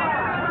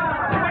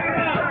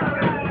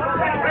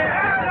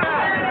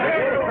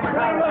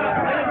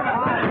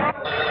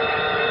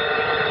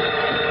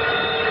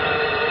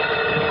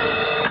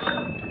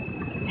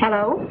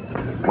 Hello?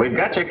 We've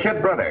got your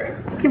kid brother.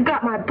 You've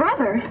got my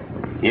brother?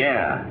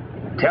 Yeah.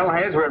 Tell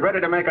Hayes we're ready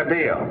to make a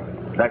deal.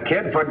 The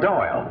kid for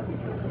Doyle.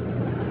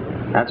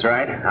 That's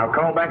right. I'll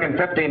call back in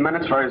 15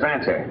 minutes for his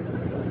answer.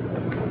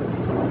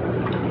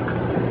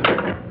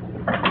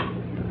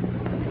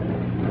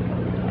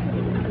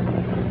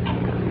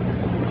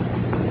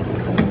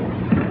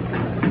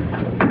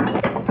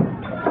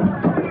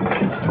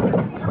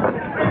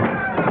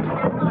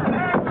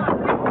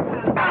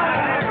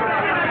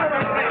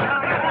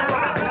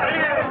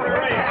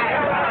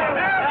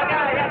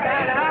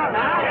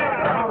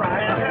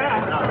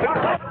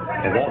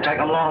 It won't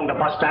take them long to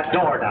bust that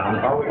door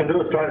down. All we can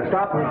do is try to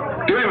stop him.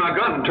 Give me my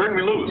gun and turn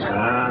me loose.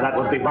 That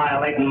would be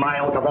violating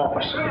my oath of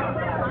office.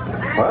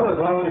 Well, as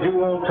long as you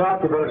won't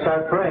talk, you better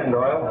start praying,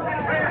 Doyle.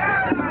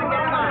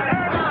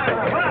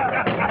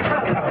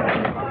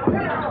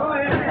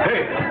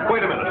 Hey,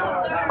 wait a minute.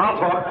 I'll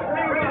talk.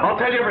 I'll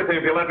tell you everything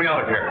if you let me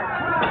out of here.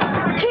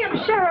 Tim,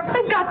 Sheriff,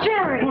 they've got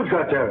Jerry. Who's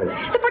got Jerry?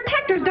 The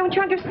protectors, don't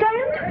you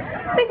understand?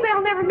 They say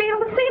I'll never be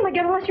able to see him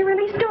again unless you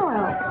release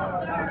Doyle.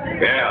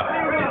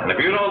 Yeah. And if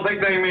you don't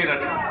think they mean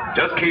it,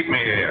 just keep me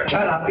here.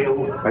 Shut up,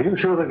 you. Are you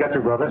sure they've got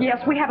your brother?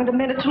 Yes, we haven't a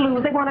minute to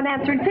lose. They want an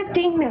answer in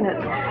 15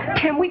 minutes.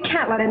 Tim, we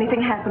can't let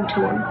anything happen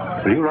to him.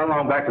 Well, you run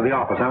along back to the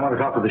office. I want to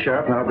talk to the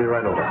sheriff, and I'll be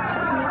right over.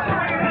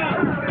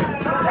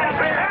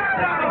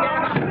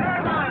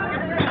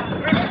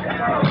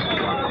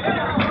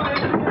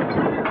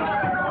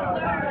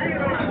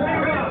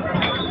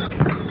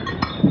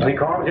 Any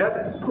calls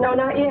yet? No,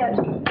 not yet.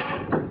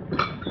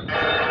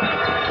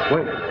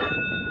 Wait.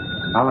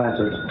 I'll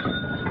answer.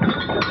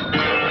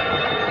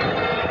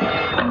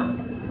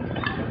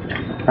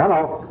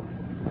 Hello.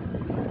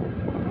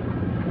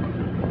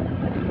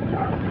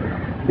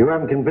 You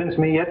haven't convinced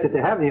me yet that they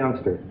have the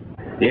youngster.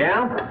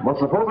 Yeah? Well,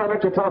 suppose I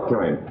let you talk to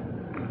him.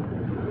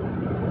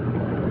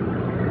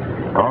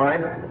 All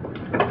right.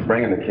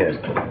 Bring in the kid.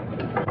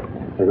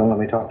 They don't let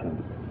me talk to him.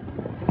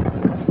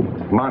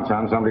 Come on,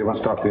 son. Somebody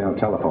wants to talk to you on the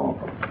telephone.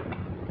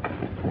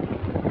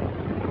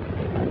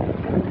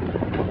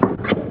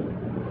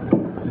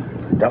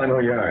 Tell him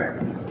who you are.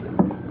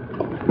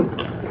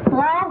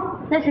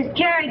 Hello? This is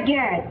Jerry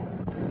Garrett.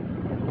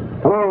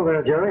 Hello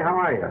there, Jerry. How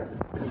are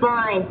you?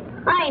 Fine.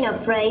 I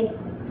ain't afraid.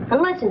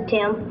 And listen,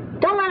 Tim,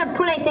 don't let him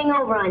put anything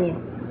over on you.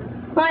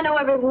 I know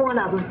every one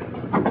of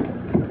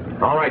them.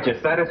 All right, you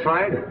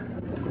satisfied?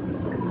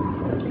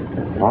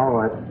 All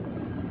right.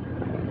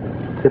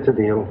 It's a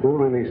deal. We'll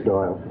release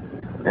Doyle.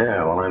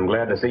 Yeah, well, I'm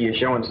glad to see you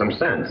showing some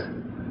sense.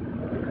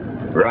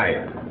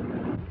 Right.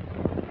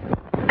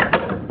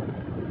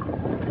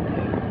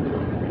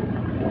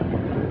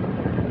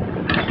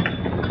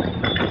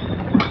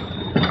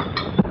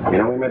 You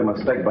know, we made a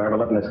mistake by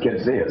letting this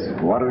kid see us.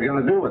 What are we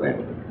going to do with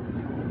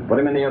him? Put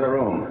him in the other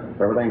room.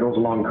 If everything goes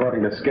along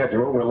according to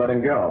schedule, we'll let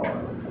him go.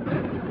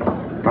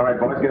 All right,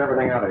 boys, get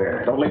everything out of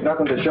here. Don't leave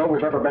nothing to show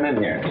we've ever been in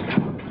here.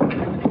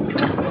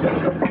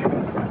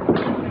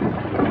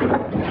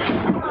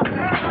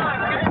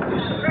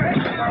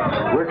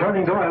 We're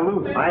turning Doyle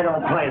loose. I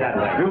don't play that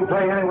way. You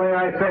play any way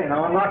I say.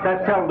 Now, unlock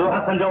that cell door.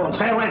 Nothing doing.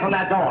 Stay away from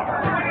that door.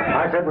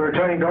 I said we were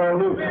turning Doyle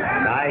loose.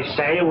 And I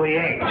say we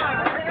ain't.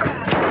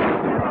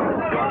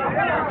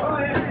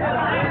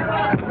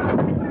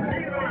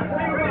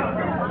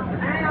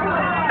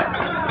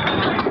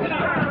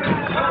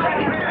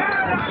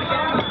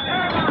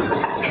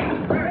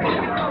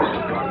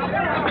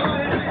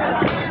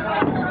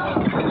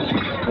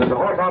 There's a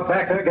horse out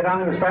back there. Get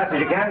on him as fast as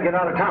you can. Get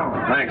out of town.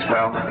 Thanks,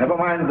 pal. Never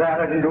mind that.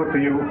 I didn't do it for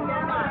you.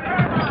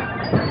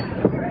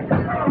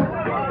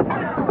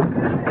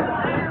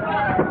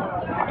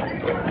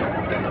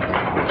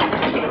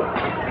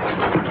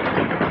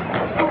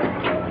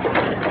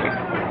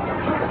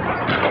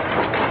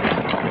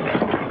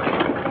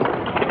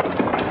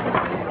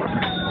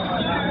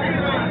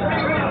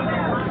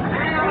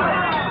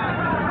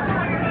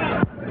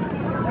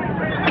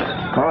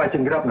 All right, you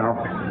can get up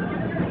now.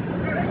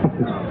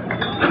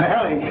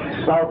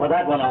 Hey, sorry for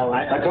that one, all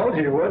right. I told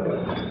you would.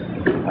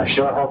 I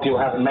sure hope you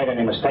haven't made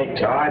any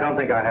mistakes. No, I don't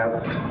think I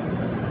have.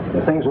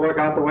 If things work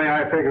out the way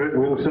I figure it,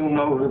 we'll soon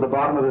know who's at the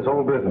bottom of this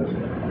whole business.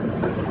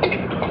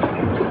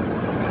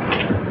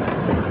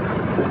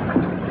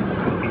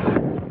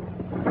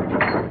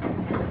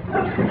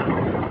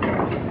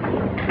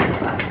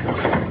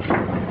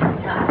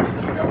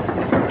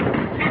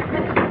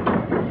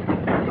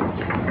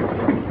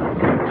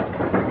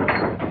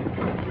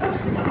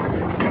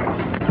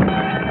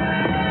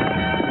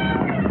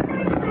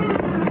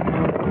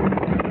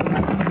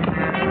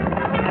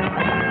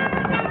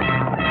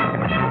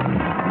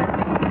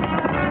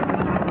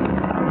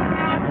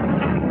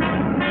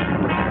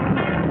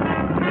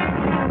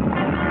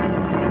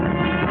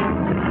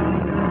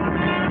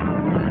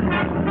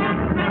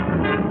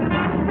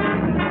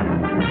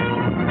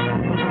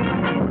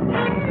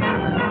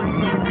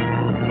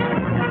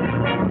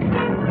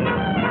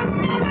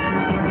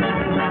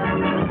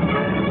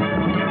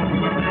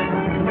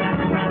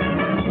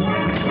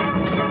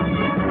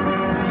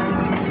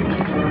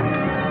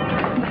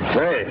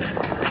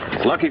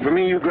 Lucky for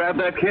me you grabbed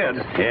that kid.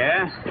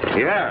 Yeah?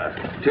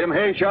 Yeah. Tim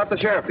Hayes shot the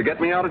sheriff to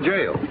get me out of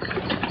jail.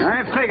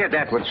 I figured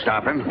that would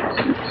stop him.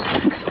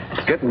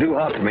 It's getting too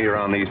hot for me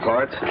around these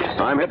parts.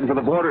 I'm heading for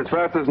the border as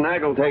fast as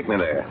Nag will take me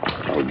there.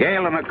 Well,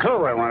 Gale and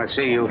McCoy want to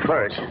see you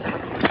first.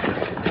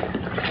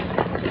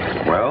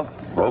 Well,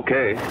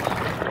 okay.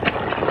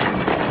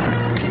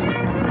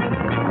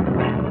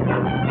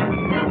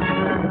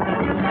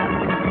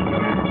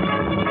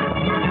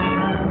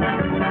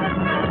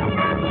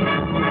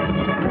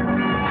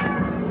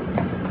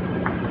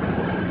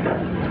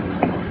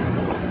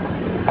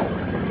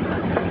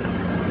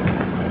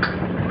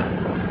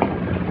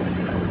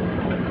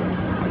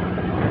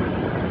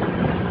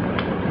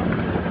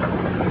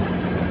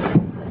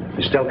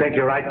 still think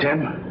you're right,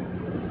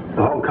 Tim?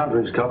 The whole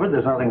country's covered.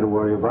 There's nothing to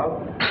worry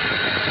about.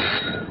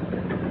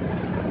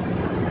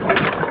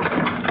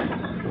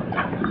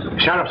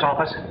 Sheriff's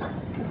office.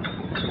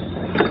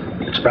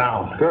 It's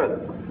Brown.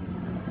 Good.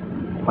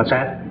 What's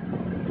that?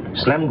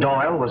 Slim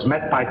Doyle was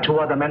met by 2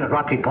 other men at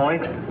Rocky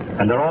Point,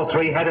 and they're all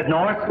 3 headed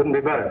north? Couldn't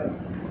be better.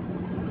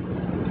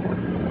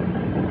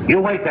 You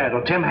wait there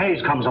till Tim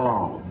Hayes comes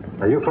along.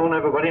 Now, you phone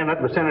everybody in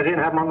that vicinity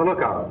and have them on the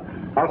lookout.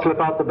 I'll slip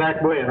out the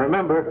back way, and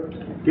remember,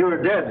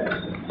 you're dead.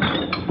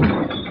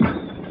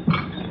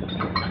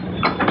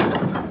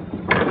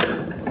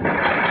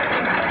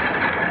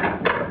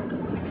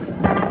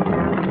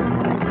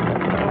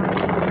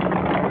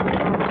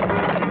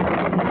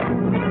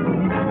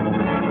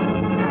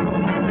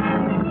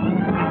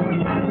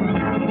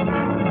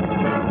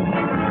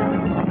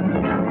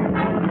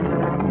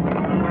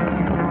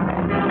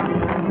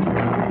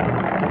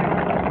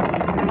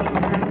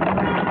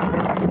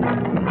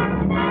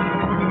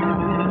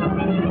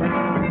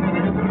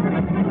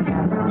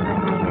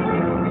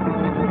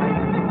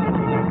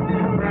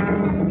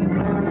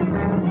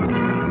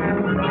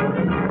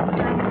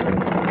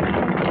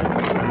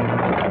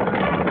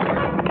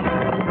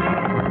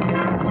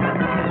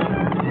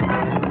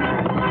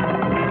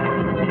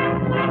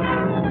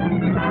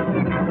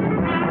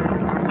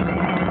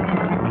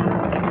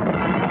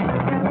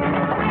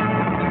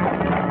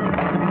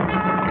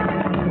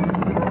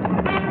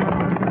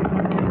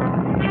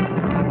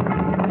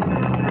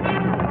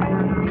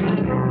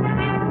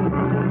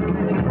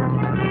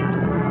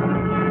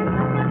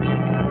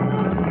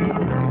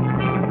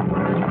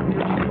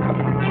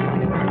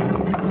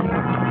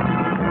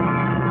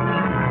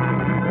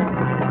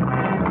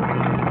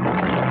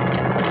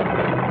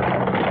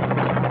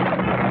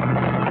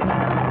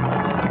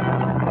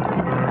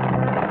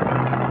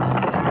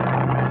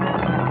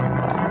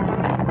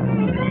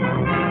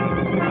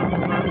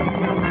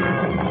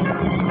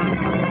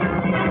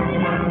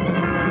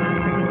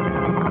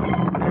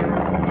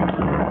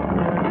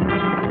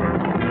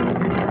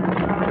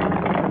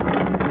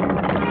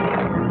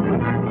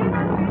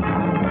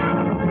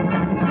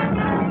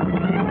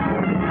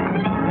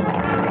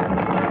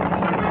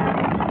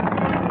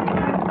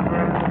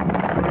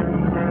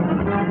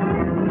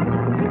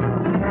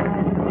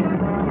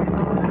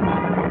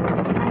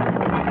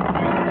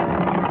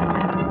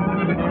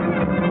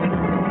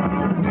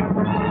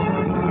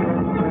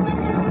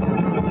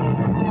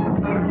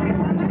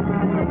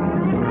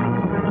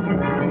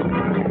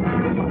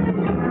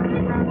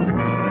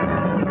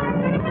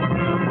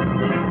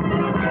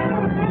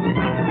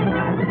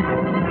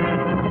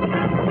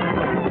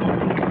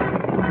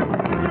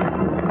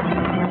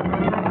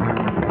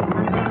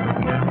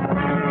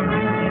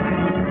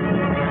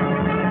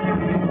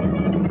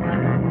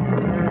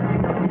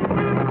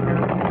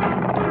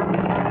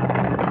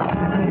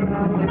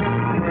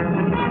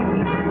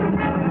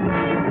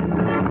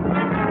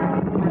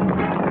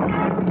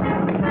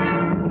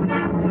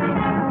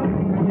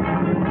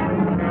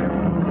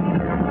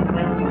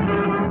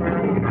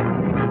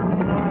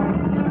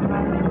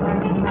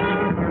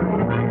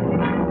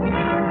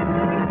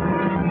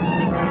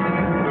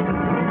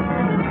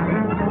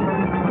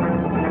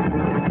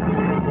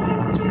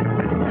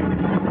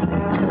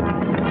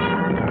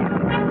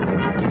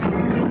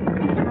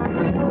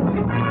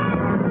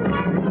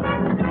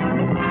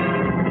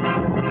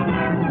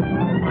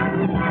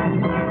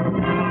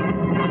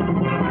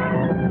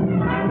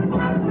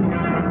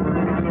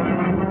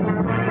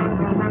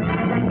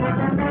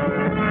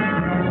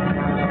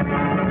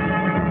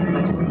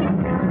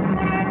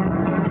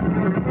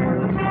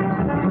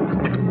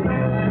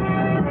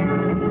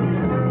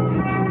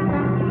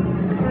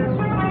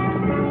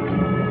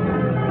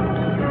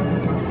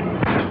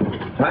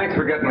 Thanks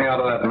for getting me out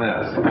of that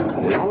mess.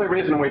 The only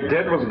reason we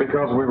did was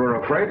because we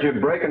were afraid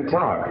you'd break and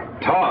talk.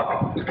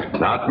 Talk?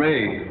 Not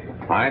me.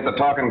 I ain't the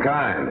talking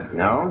kind.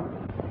 No?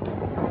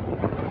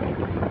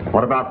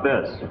 What about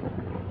this?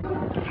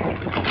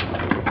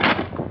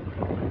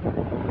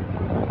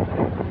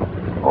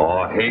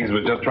 Oh, Hayes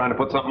was just trying to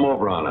put something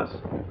over on us.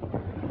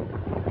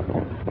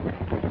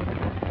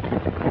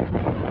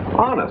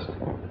 Honest.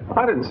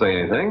 I didn't say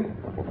anything.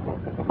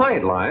 I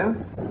ain't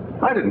lying.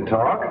 I didn't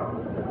talk.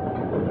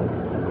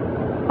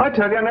 I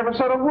tell you, I never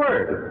said a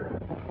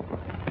word.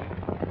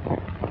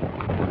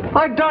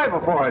 I'd die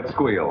before I'd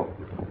squeal.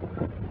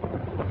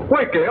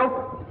 Wait,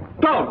 Gail.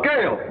 Don't,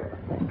 Gail.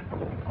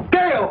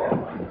 Gail!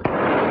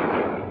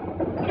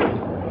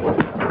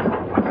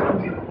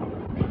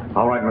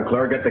 All right,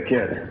 McClure, get the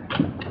kid.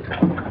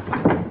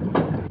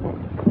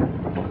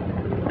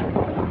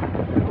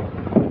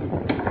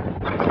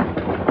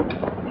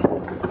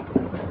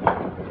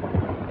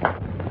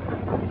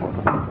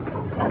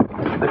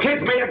 The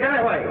kid's made a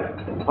getaway.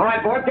 All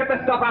right, boys, get this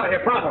stuff out of here,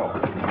 pronto.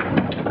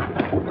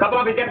 Couple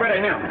of you get rid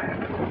of him.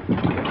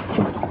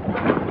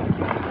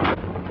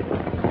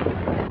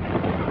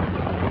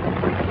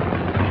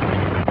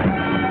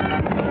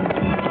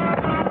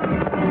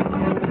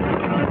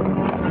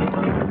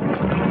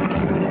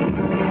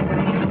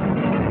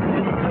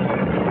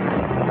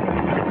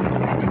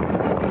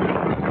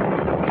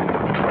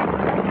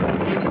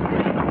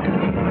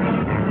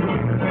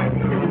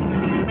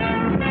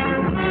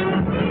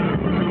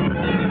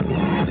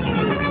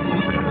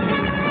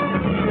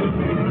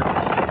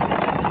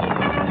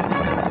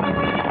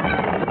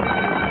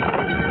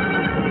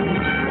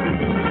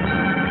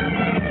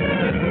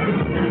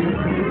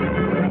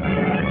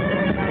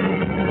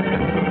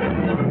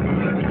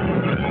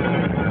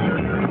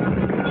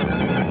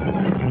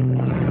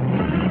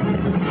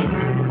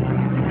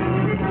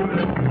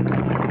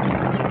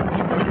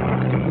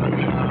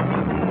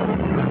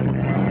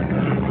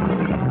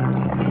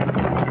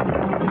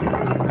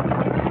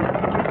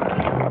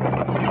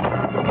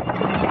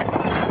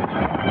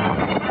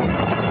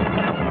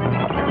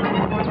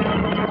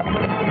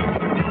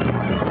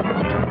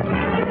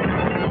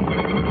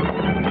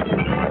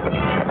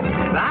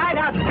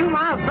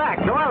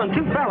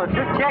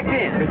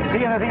 Did you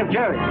see anything of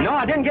Jerry? No,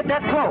 I didn't get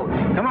that close.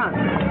 Come on.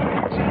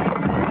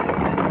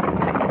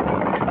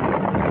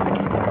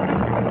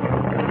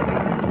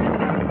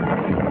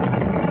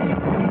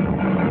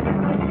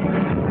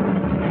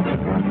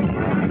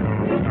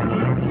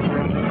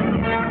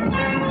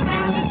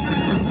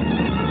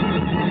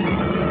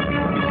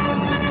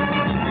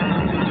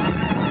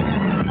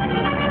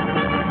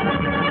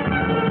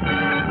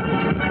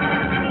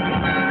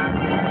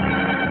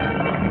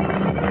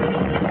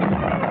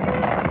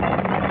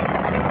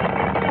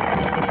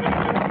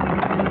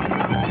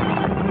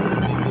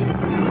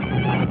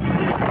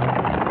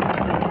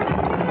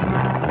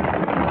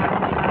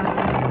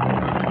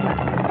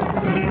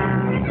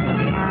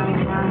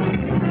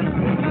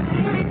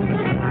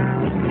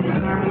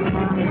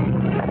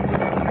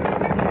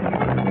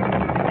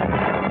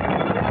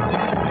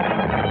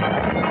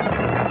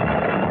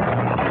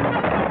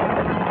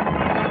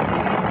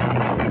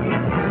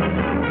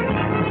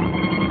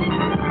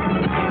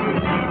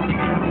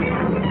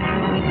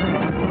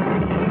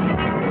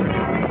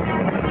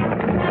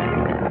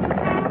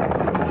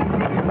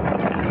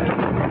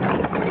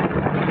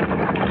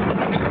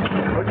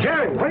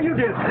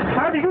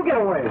 How did you get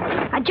away?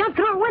 I jumped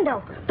through a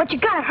window, but you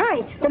gotta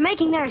hurry. They're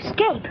making their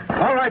escape.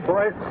 All right,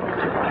 boys.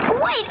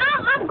 Wait,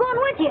 I'm going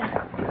with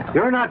you.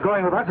 You're not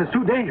going with us. It's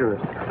too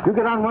dangerous. You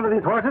get on one of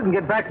these horses and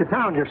get back to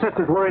town. Your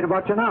sister's worried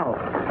about you now.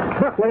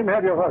 Look, let him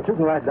have your horse. You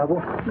can ride double.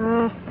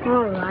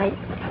 All right.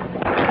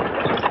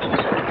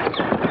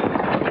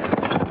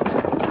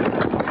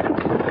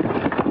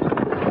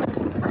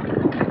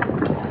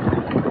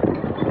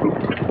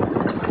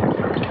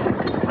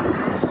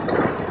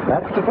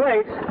 That's the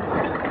place.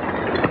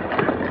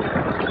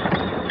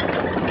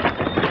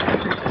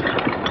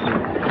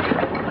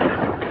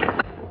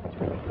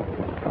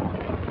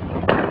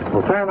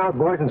 We'll fan out,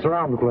 boys, and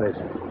surround the place.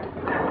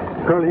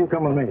 Curly, you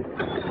come with me.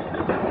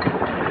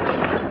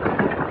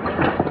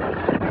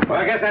 Well,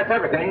 I guess that's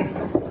everything.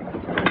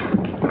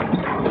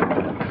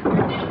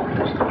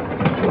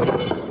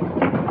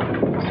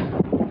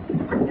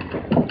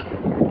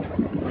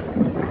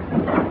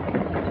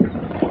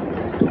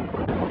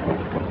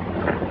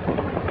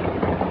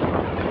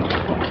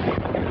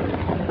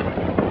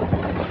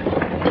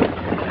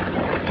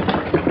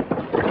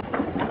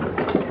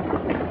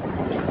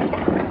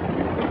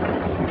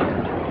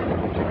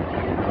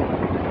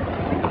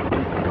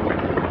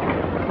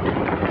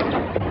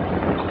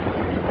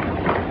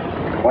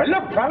 Well,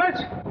 look,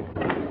 fellas.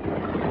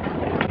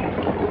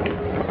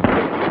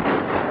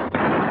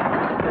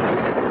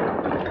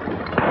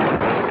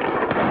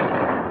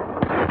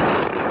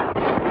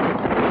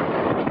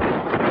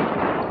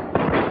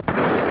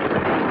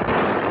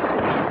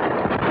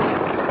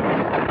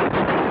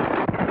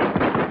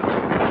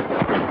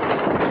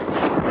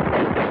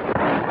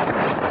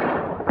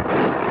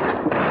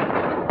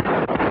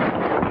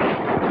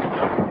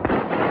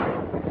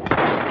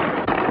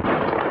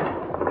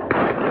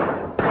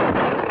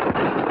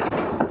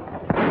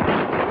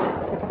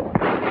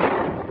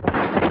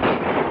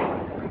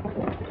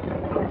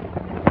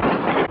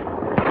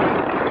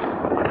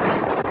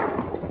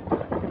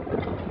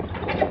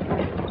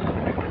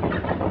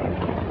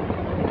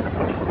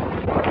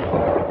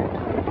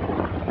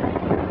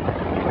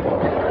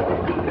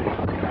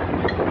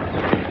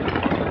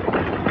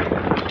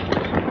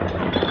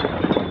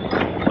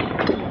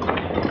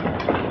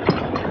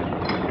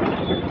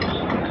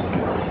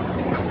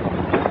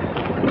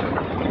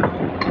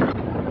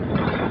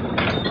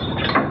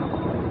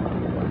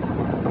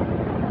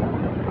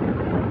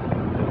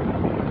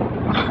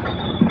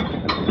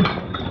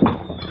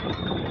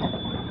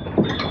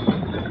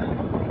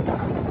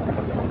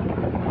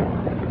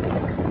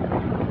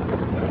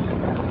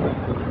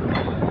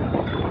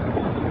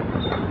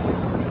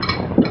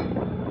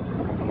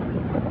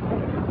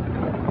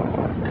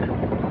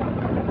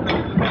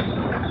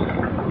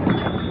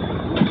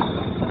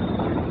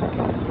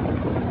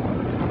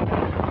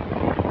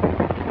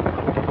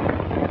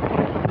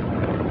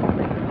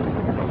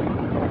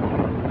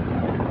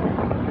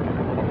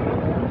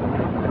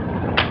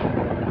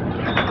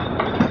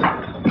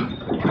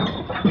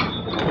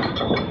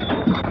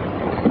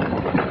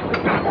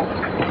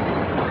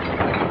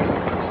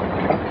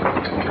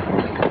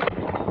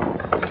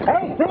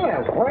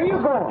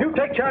 You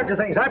take charge of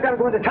things. I've got to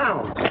go into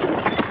town.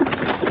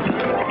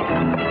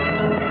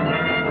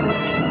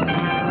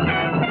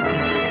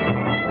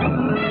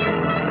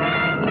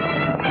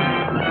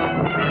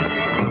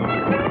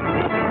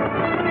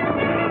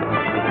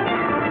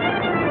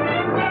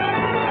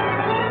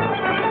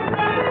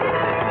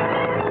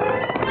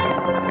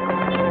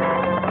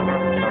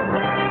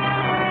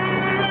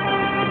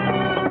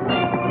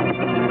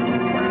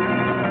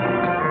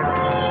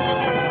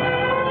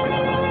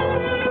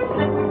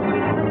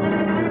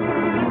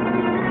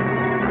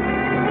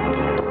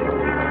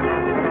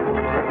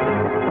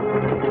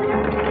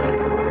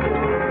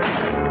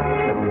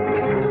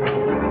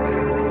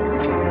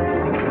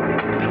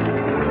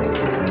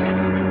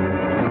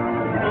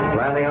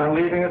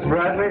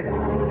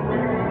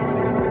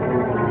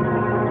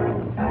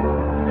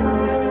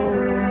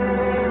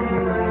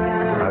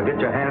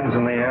 your hands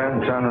in the air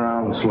and turn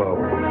around slow.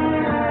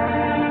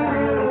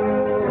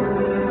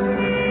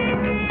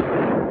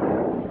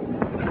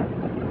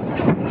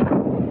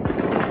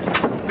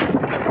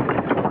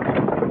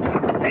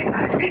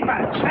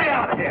 Stay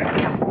out of here!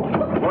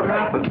 What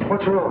happened?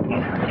 What's wrong?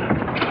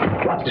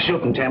 Watch the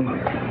shooting, Tim.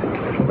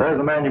 There's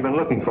the man you've been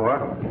looking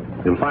for.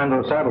 You'll find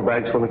those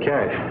saddlebags full of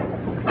cash.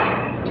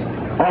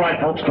 All right,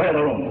 folks, clear the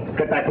room.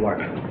 Get back to work.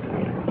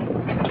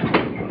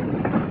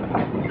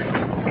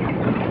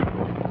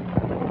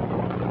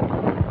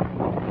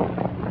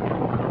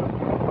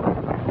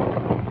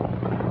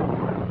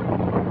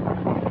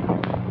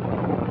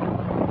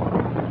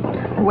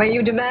 The way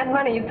you demand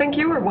money, you'd think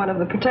you were one of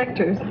the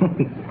protectors.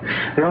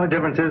 The only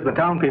difference is the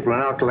town people are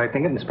now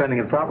collecting it and spending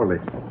it properly.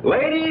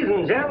 Ladies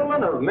and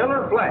gentlemen of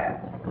Miller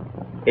Flat,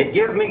 it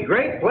gives me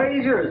great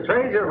pleasure as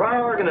treasurer of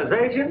our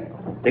organization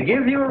to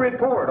give you a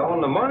report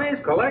on the monies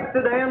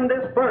collected and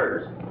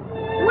dispersed.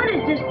 What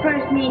does this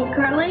purse mean,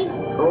 Curly?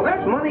 Oh,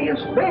 that's money you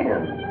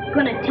spend.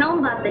 Gonna tell 'em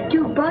about the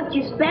 $2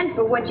 you spent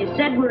for what you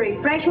said were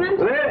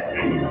refreshments?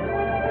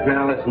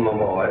 Now listen, my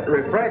boy,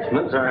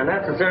 refreshments are a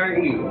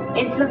necessary evil.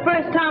 It's the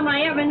first time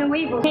I ever knew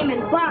evil came in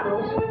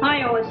bottles.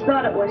 I always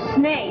thought it was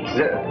snakes.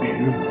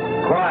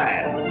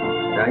 Quiet.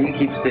 Now you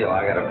keep still,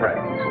 I gotta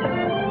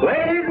practice.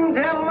 Ladies and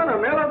gentlemen, a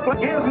Miller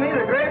gives me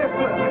the great